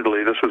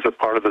 allegedly, this was a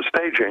part of the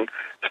staging,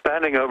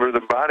 standing over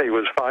the body,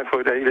 was 5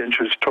 foot 8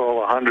 inches tall,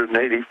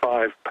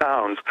 185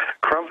 pounds.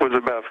 Crump was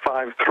about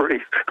 5'3",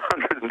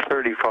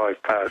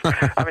 135 pounds.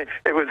 I mean,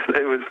 it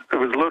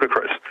was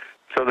ludicrous.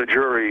 So the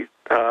jury,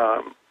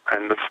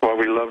 and that's why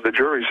we love the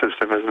jury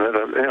system, isn't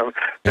it?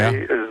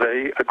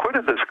 They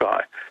acquitted this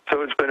guy.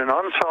 So it's been an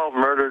unsolved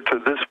murder to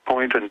this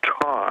point in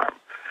time.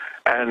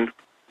 And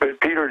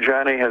Peter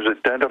Janney has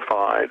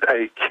identified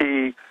a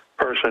key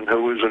person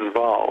who was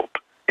involved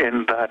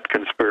in that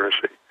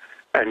conspiracy.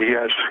 And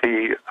yes,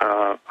 he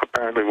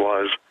apparently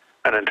was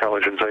an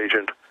intelligence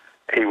agent.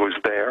 He was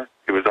there.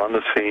 He was on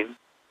the scene.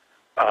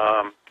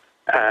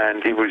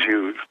 And he was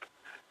used.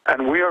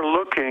 And we are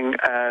looking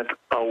at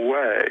a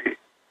way,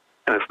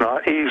 and it's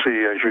not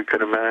easy, as you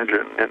can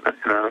imagine,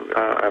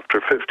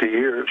 after 50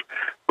 years,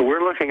 but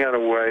we're looking at a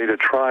way to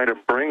try to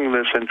bring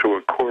this into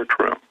a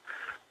courtroom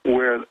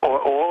where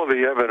all of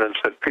the evidence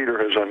that Peter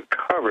has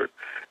uncovered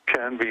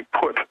can be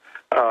put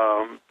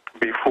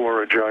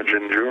before a judge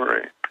and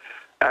jury.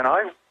 And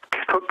I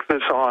took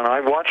this on. I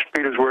watched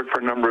Peter's work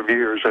for a number of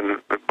years and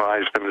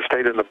advised him,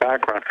 stayed in the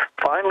background,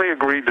 finally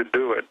agreed to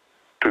do it,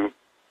 to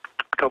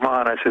come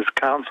on as his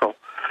counsel,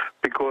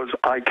 because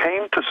I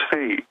came to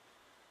see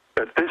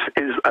that this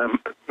is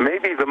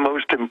maybe the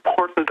most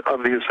important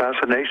of the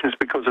assassinations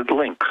because it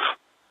links.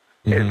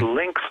 It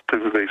links to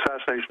the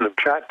assassination of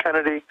Jack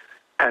Kennedy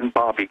and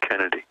Bobby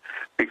Kennedy,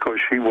 because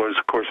she was,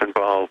 of course,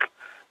 involved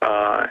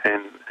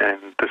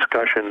in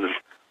discussions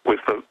with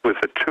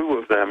the two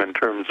of them in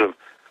terms of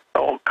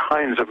all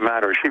kinds of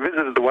matters. She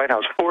visited the White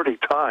House 40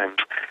 times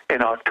in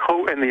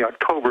the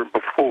October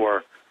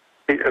before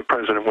the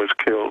president was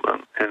killed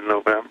in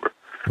November.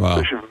 Wow.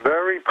 So she's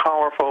very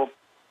powerful,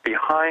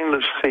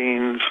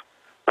 behind-the-scenes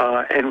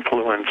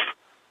influence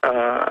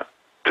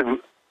to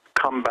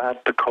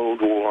combat the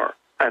Cold War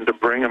and to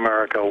bring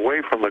America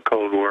away from the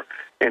Cold War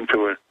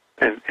into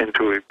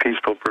a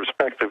peaceful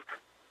perspective.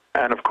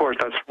 And, of course,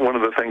 that's one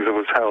of the things that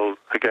was held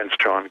against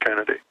John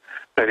Kennedy,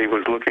 that he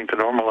was looking to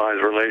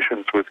normalize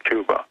relations with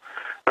Cuba,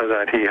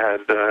 that he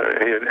had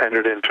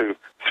entered into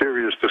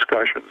serious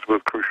discussions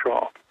with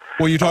Khrushchev.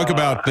 Well, you talk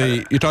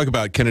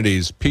about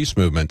Kennedy's peace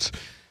movements.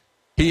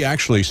 He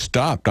actually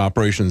stopped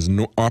Operation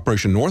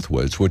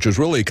Northwoods, which is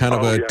really kind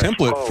of a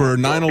template for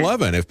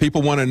 9/11. If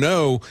people want to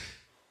know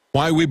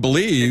why we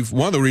believe,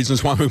 one of the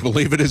reasons why we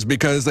believe it is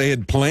because they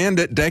had planned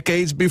it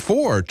decades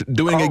before,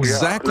 doing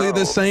exactly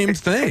the same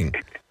thing.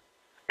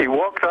 He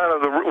walked out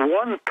of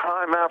one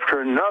time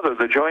after another.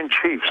 The Joint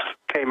Chiefs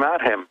came at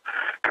him.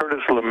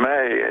 Curtis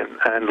LeMay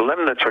and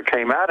Lemnitzer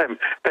came at him.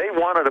 They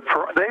wanted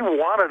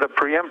a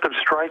preemptive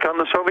strike on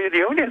the Soviet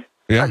Union,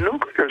 a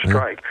nuclear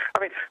strike.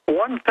 I mean,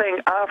 one thing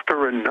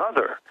after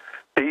another.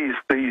 These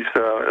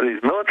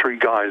military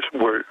guys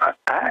were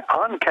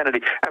on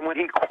Kennedy, and when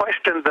he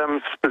questioned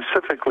them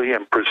specifically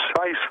and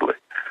precisely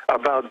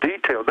about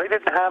detail, they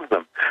didn't have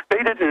them.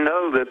 They didn't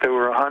know that there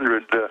were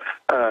 100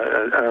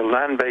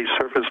 land-based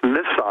surface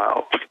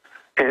missiles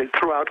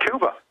throughout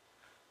Cuba.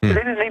 They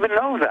didn't even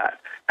know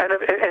that. And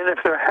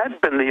if there had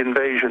been the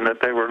invasion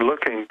that they were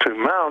looking to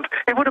mount,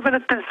 it would have been a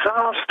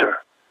disaster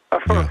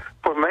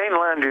for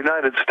mainland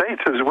United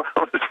States as well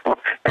as for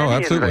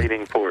any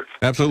invading force.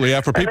 Absolutely.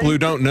 Yeah, for people who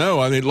don't know,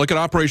 I mean, look at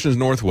Operation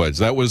Northwoods.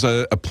 That was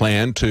a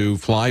plan to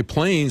fly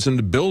planes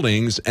into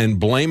buildings and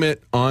blame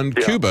it on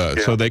Cuba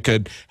so they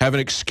could have an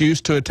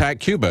excuse to attack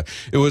Cuba.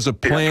 It was a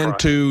plan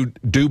to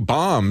do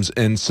bombs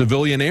in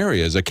civilian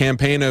areas, a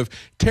campaign of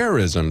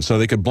terrorism so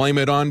they could blame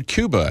it on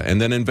Cuba and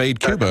then invade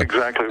Cuba. That's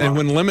exactly right. And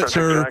when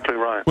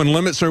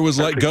Lemnitzer was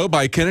let go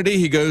by Kennedy,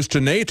 he goes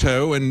to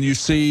NATO, and you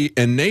see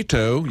in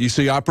NATO, you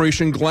see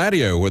Operation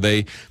Gladio, where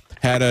they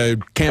had a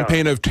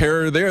campaign of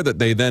terror there that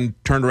they then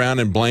turned around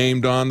and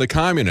blamed on the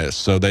communists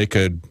so they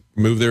could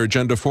move their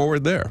agenda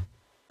forward there.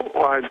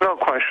 Well, there's no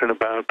question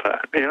about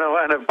that. You know,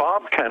 and if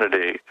Bob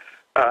Kennedy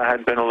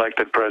had been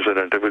elected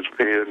president,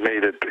 he had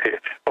made it.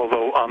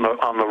 Although on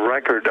the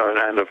record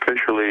and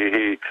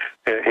officially,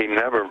 he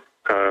never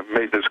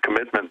made this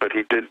commitment, but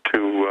he did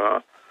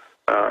to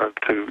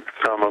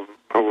some of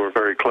who were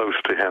very close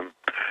to him.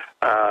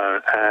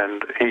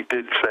 And he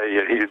did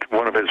say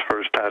one of his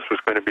first tasks was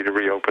going to be to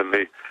reopen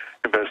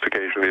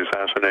the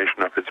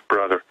assassination of his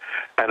brother.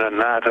 And in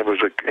that,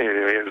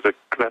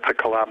 that's a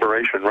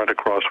collaboration right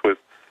across with,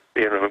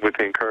 with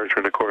the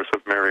encouragement, of course,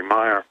 of Mary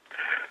Meyer.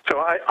 So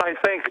I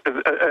think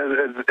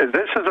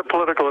this is a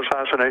political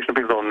assassination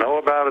people don't know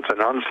about. It's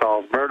an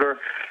unsolved murder.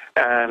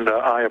 And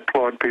I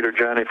applaud Peter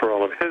Janney for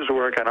all of his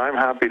work, and I'm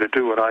happy to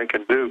do what I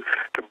can do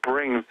to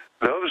bring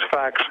those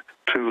facts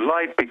to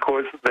light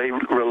because they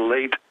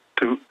relate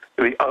to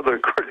the other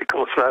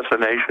critical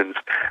assassinations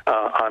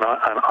on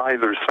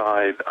either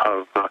side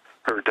of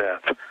her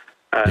death.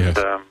 And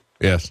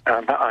yes.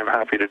 I'm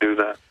happy to do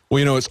that.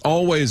 Well, it's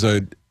always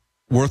a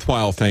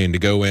worthwhile thing to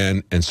go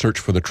in and search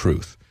for the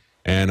truth.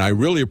 And I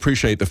really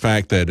appreciate the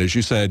fact that, as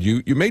you said,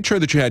 you made sure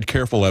that you had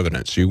careful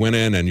evidence. You went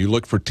in and you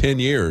looked for 10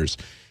 years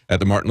at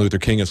the Martin Luther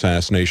King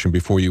assassination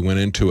before you went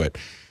into it.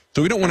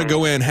 So we don't want to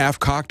go in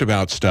half-cocked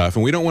about stuff,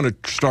 and we don't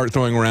want to start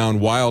throwing around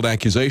wild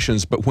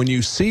accusations, but when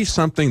you see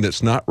something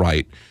that's not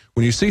right,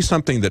 when you see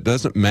something that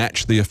doesn't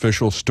match the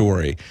official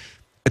story,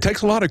 it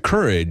takes a lot of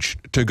courage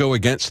to go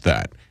against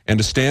that and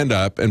to stand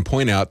up and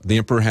point out the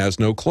emperor has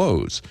no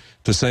clothes,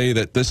 to say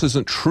that this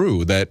isn't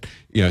true, that,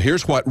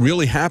 here's what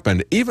really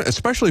happened, even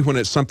especially when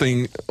it's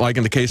something like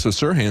in the case of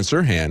Sirhan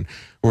Sirhan,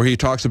 where he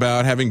talks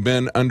about having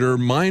been under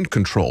mind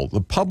control.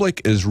 The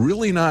public is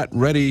really not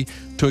ready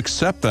to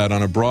accept that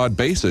on a broad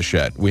basis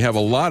yet. We have a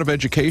lot of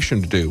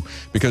education to do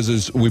because,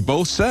 as we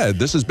both said,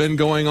 this has been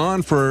going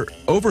on for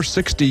over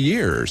 60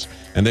 years,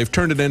 and they've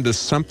turned it into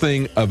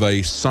something of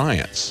a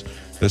science.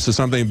 This is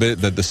something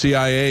that the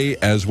CIA,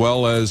 as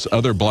well as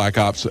other black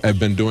ops, have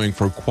been doing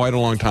for quite a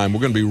long time. We're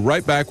going to be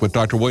right back with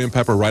Dr. William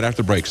Pepper right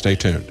after the break. Stay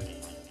tuned.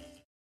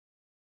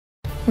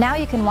 Now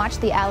you can watch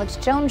The Alex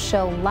Jones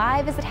Show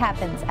live as it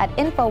happens at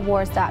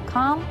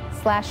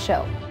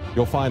Infowars.com/show.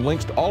 You'll find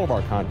links to all of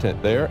our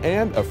content there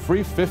and a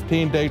free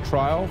 15-day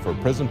trial for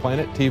Prison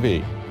Planet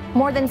TV.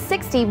 More than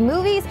 60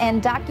 movies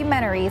and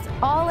documentaries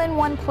all in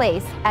one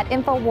place at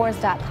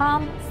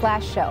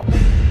Infowars.com/show.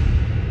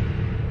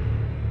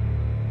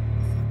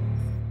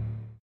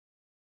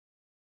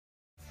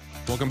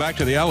 Welcome back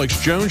to the Alex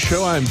Jones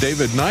Show. I'm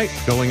David Knight,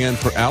 filling in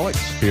for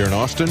Alex here in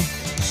Austin.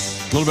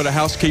 A little bit of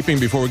housekeeping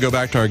before we go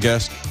back to our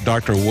guest,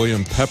 Dr.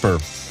 William Pepper.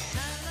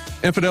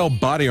 Infidel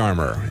Body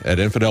Armor at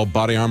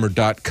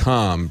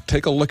infidelbodyarmor.com.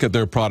 Take a look at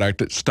their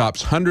product. It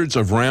stops hundreds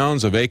of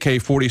rounds of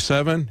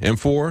AK-47,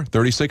 M4,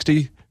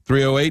 3060,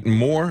 308, and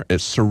more.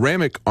 It's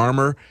ceramic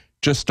armor,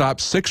 just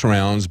stops 6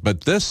 rounds,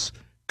 but this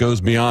goes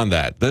beyond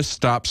that. This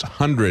stops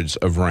hundreds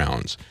of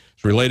rounds.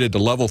 It's related to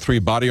level 3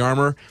 body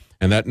armor,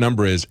 and that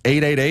number is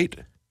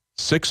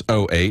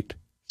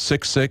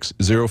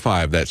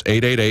 888-608-6605. That's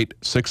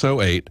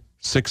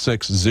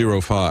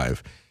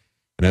 888-608-6605.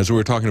 And as we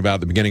were talking about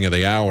at the beginning of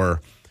the hour,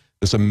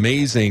 this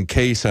amazing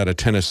case out of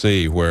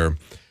Tennessee where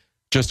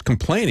just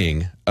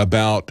complaining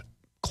about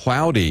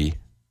cloudy,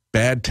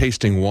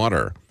 bad-tasting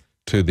water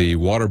to the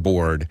water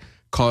board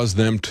caused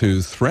them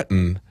to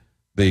threaten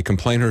the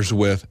complainers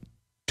with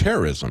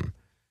terrorism.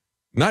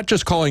 Not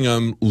just calling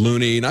them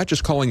loony, not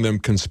just calling them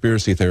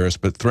conspiracy theorists,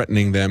 but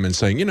threatening them and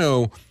saying,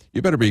 you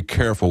better be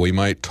careful. We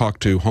might talk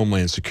to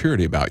Homeland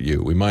Security about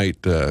you. We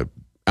might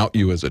out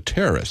you as a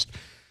terrorist.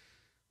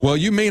 Well,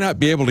 you may not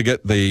be able to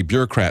get the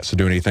bureaucrats to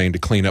do anything to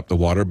clean up the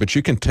water, but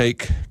you can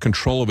take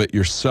control of it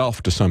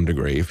yourself to some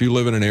degree. If you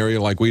live in an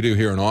area like we do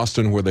here in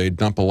Austin where they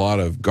dump a lot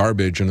of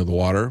garbage into the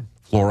water,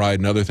 fluoride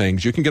and other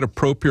things, you can get a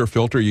ProPure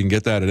filter. You can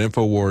get that at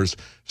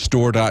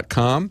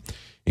InfoWarsStore.com. You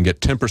can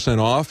get 10%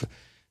 off.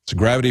 It's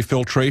gravity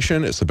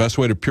filtration. It's the best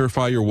way to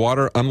purify your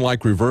water.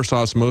 Unlike reverse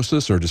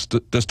osmosis or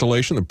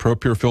distillation, the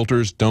ProPure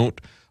filters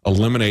don't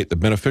eliminate the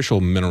beneficial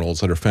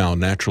minerals that are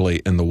found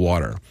naturally in the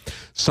water.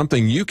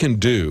 Something you can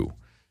do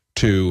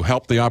to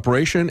help the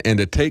operation and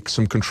to take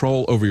some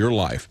control over your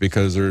life,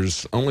 because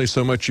there's only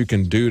so much you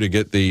can do to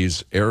get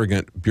these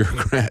arrogant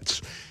bureaucrats.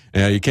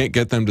 You can't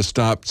get them to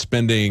stop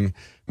spending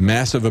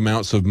massive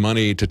amounts of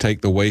money to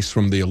take the waste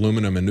from the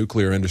aluminum and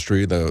nuclear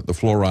industry, the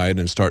fluoride,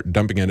 and start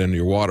dumping it into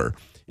your water.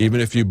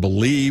 Even if you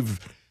believe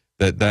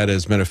that that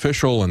is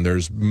beneficial, and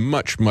there's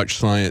much, much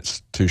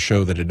science to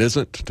show that it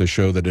isn't, to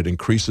show that it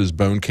increases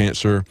bone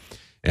cancer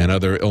and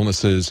other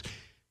illnesses,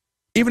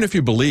 even if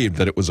you believe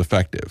that it was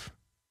effective,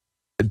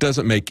 it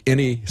doesn't make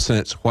any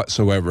sense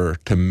whatsoever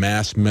to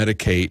mass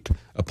medicate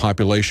a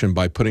population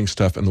by putting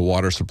stuff in the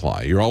water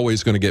supply. You're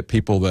always going to get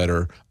people that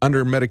are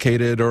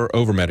under-medicated or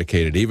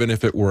over-medicated, even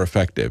if it were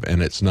effective,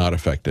 and it's not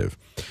effective.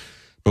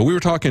 But we were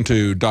talking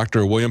to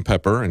Dr. William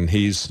Pepper, and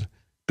he's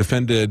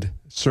defended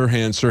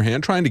Sirhan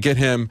Sirhan, trying to get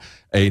him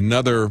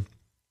another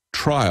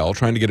trial,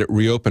 trying to get it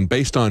reopened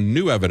based on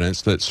new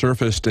evidence that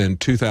surfaced in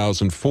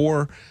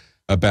 2004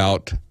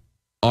 about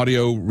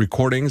audio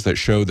recordings that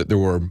showed that there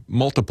were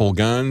multiple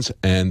guns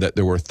and that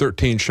there were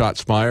 13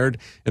 shots fired,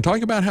 and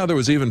talking about how there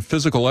was even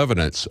physical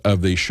evidence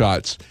of these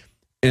shots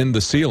in the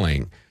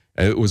ceiling.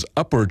 It was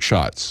upward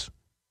shots,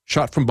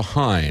 shot from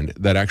behind,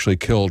 that actually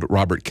killed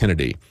Robert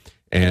Kennedy.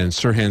 And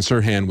Sirhan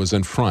Sirhan was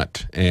in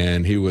front,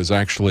 and he was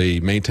actually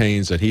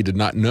maintains that he did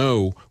not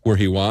know where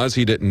he was.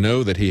 He didn't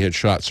know that he had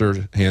shot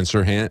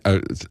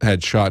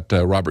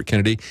Robert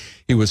Kennedy.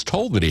 He was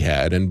told that he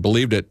had and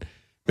believed it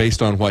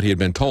based on what he had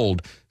been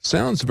told.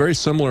 Sounds very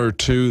similar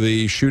to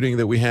the shooting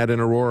that we had in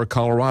Aurora,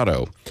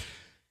 Colorado.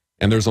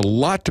 And there's a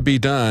lot to be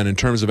done in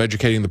terms of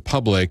educating the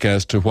public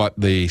as to what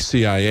the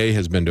CIA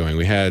has been doing.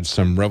 We had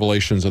some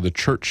revelations of the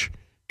Church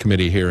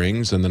Committee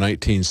hearings in the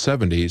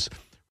 1970s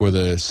where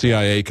the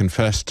CIA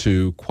confessed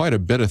to quite a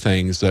bit of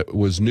things that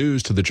was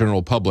news to the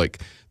general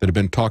public that had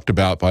been talked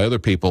about by other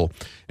people.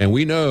 And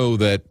we know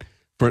that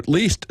for at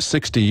least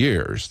 60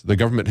 years, the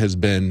government has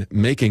been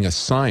making a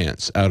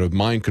science out of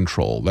mind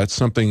control. That's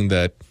something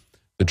that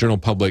the general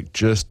public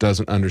just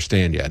doesn't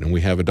understand yet. And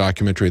we have a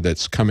documentary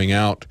that's coming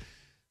out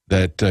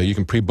that you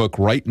can pre-book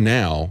right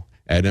now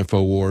at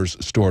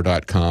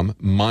InfoWarsStore.com,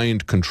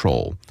 Mind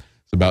Control.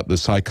 It's about the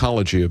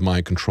psychology of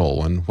mind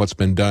control and what's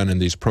been done in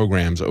these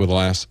programs over the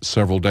last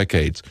several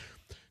decades.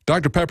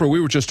 Dr. Pepper, we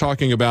were just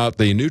talking about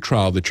the new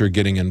trial that you're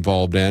getting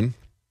involved in.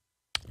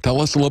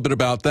 Tell us a little bit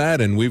about that,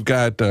 and we've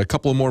got a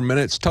couple of more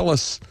minutes. Tell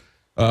us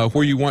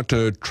where you want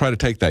to try to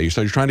take that. You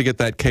said you're trying to get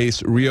that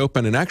case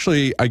reopened and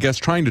actually, I guess,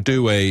 trying to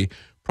do a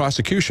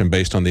prosecution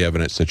based on the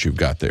evidence that you've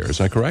got there. Is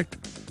that correct?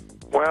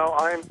 Well,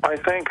 I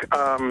think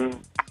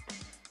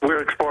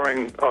we're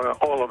exploring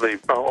all of the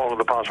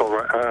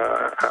possible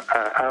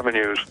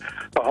avenues.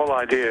 The whole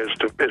idea is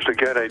to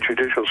get a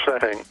judicial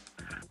setting,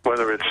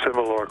 whether it's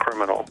civil or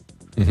criminal,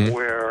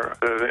 where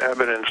the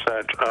evidence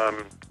that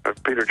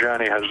Peter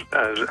Janney has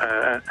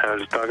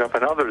dug up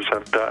and others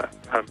have dug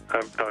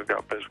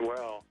up as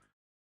well.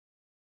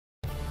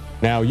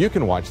 Now you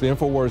can watch the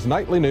InfoWars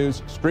Nightly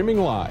News streaming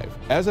live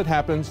as it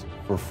happens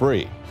for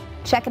free.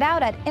 Check it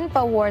out at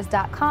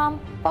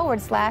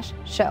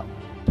InfoWars.com/show.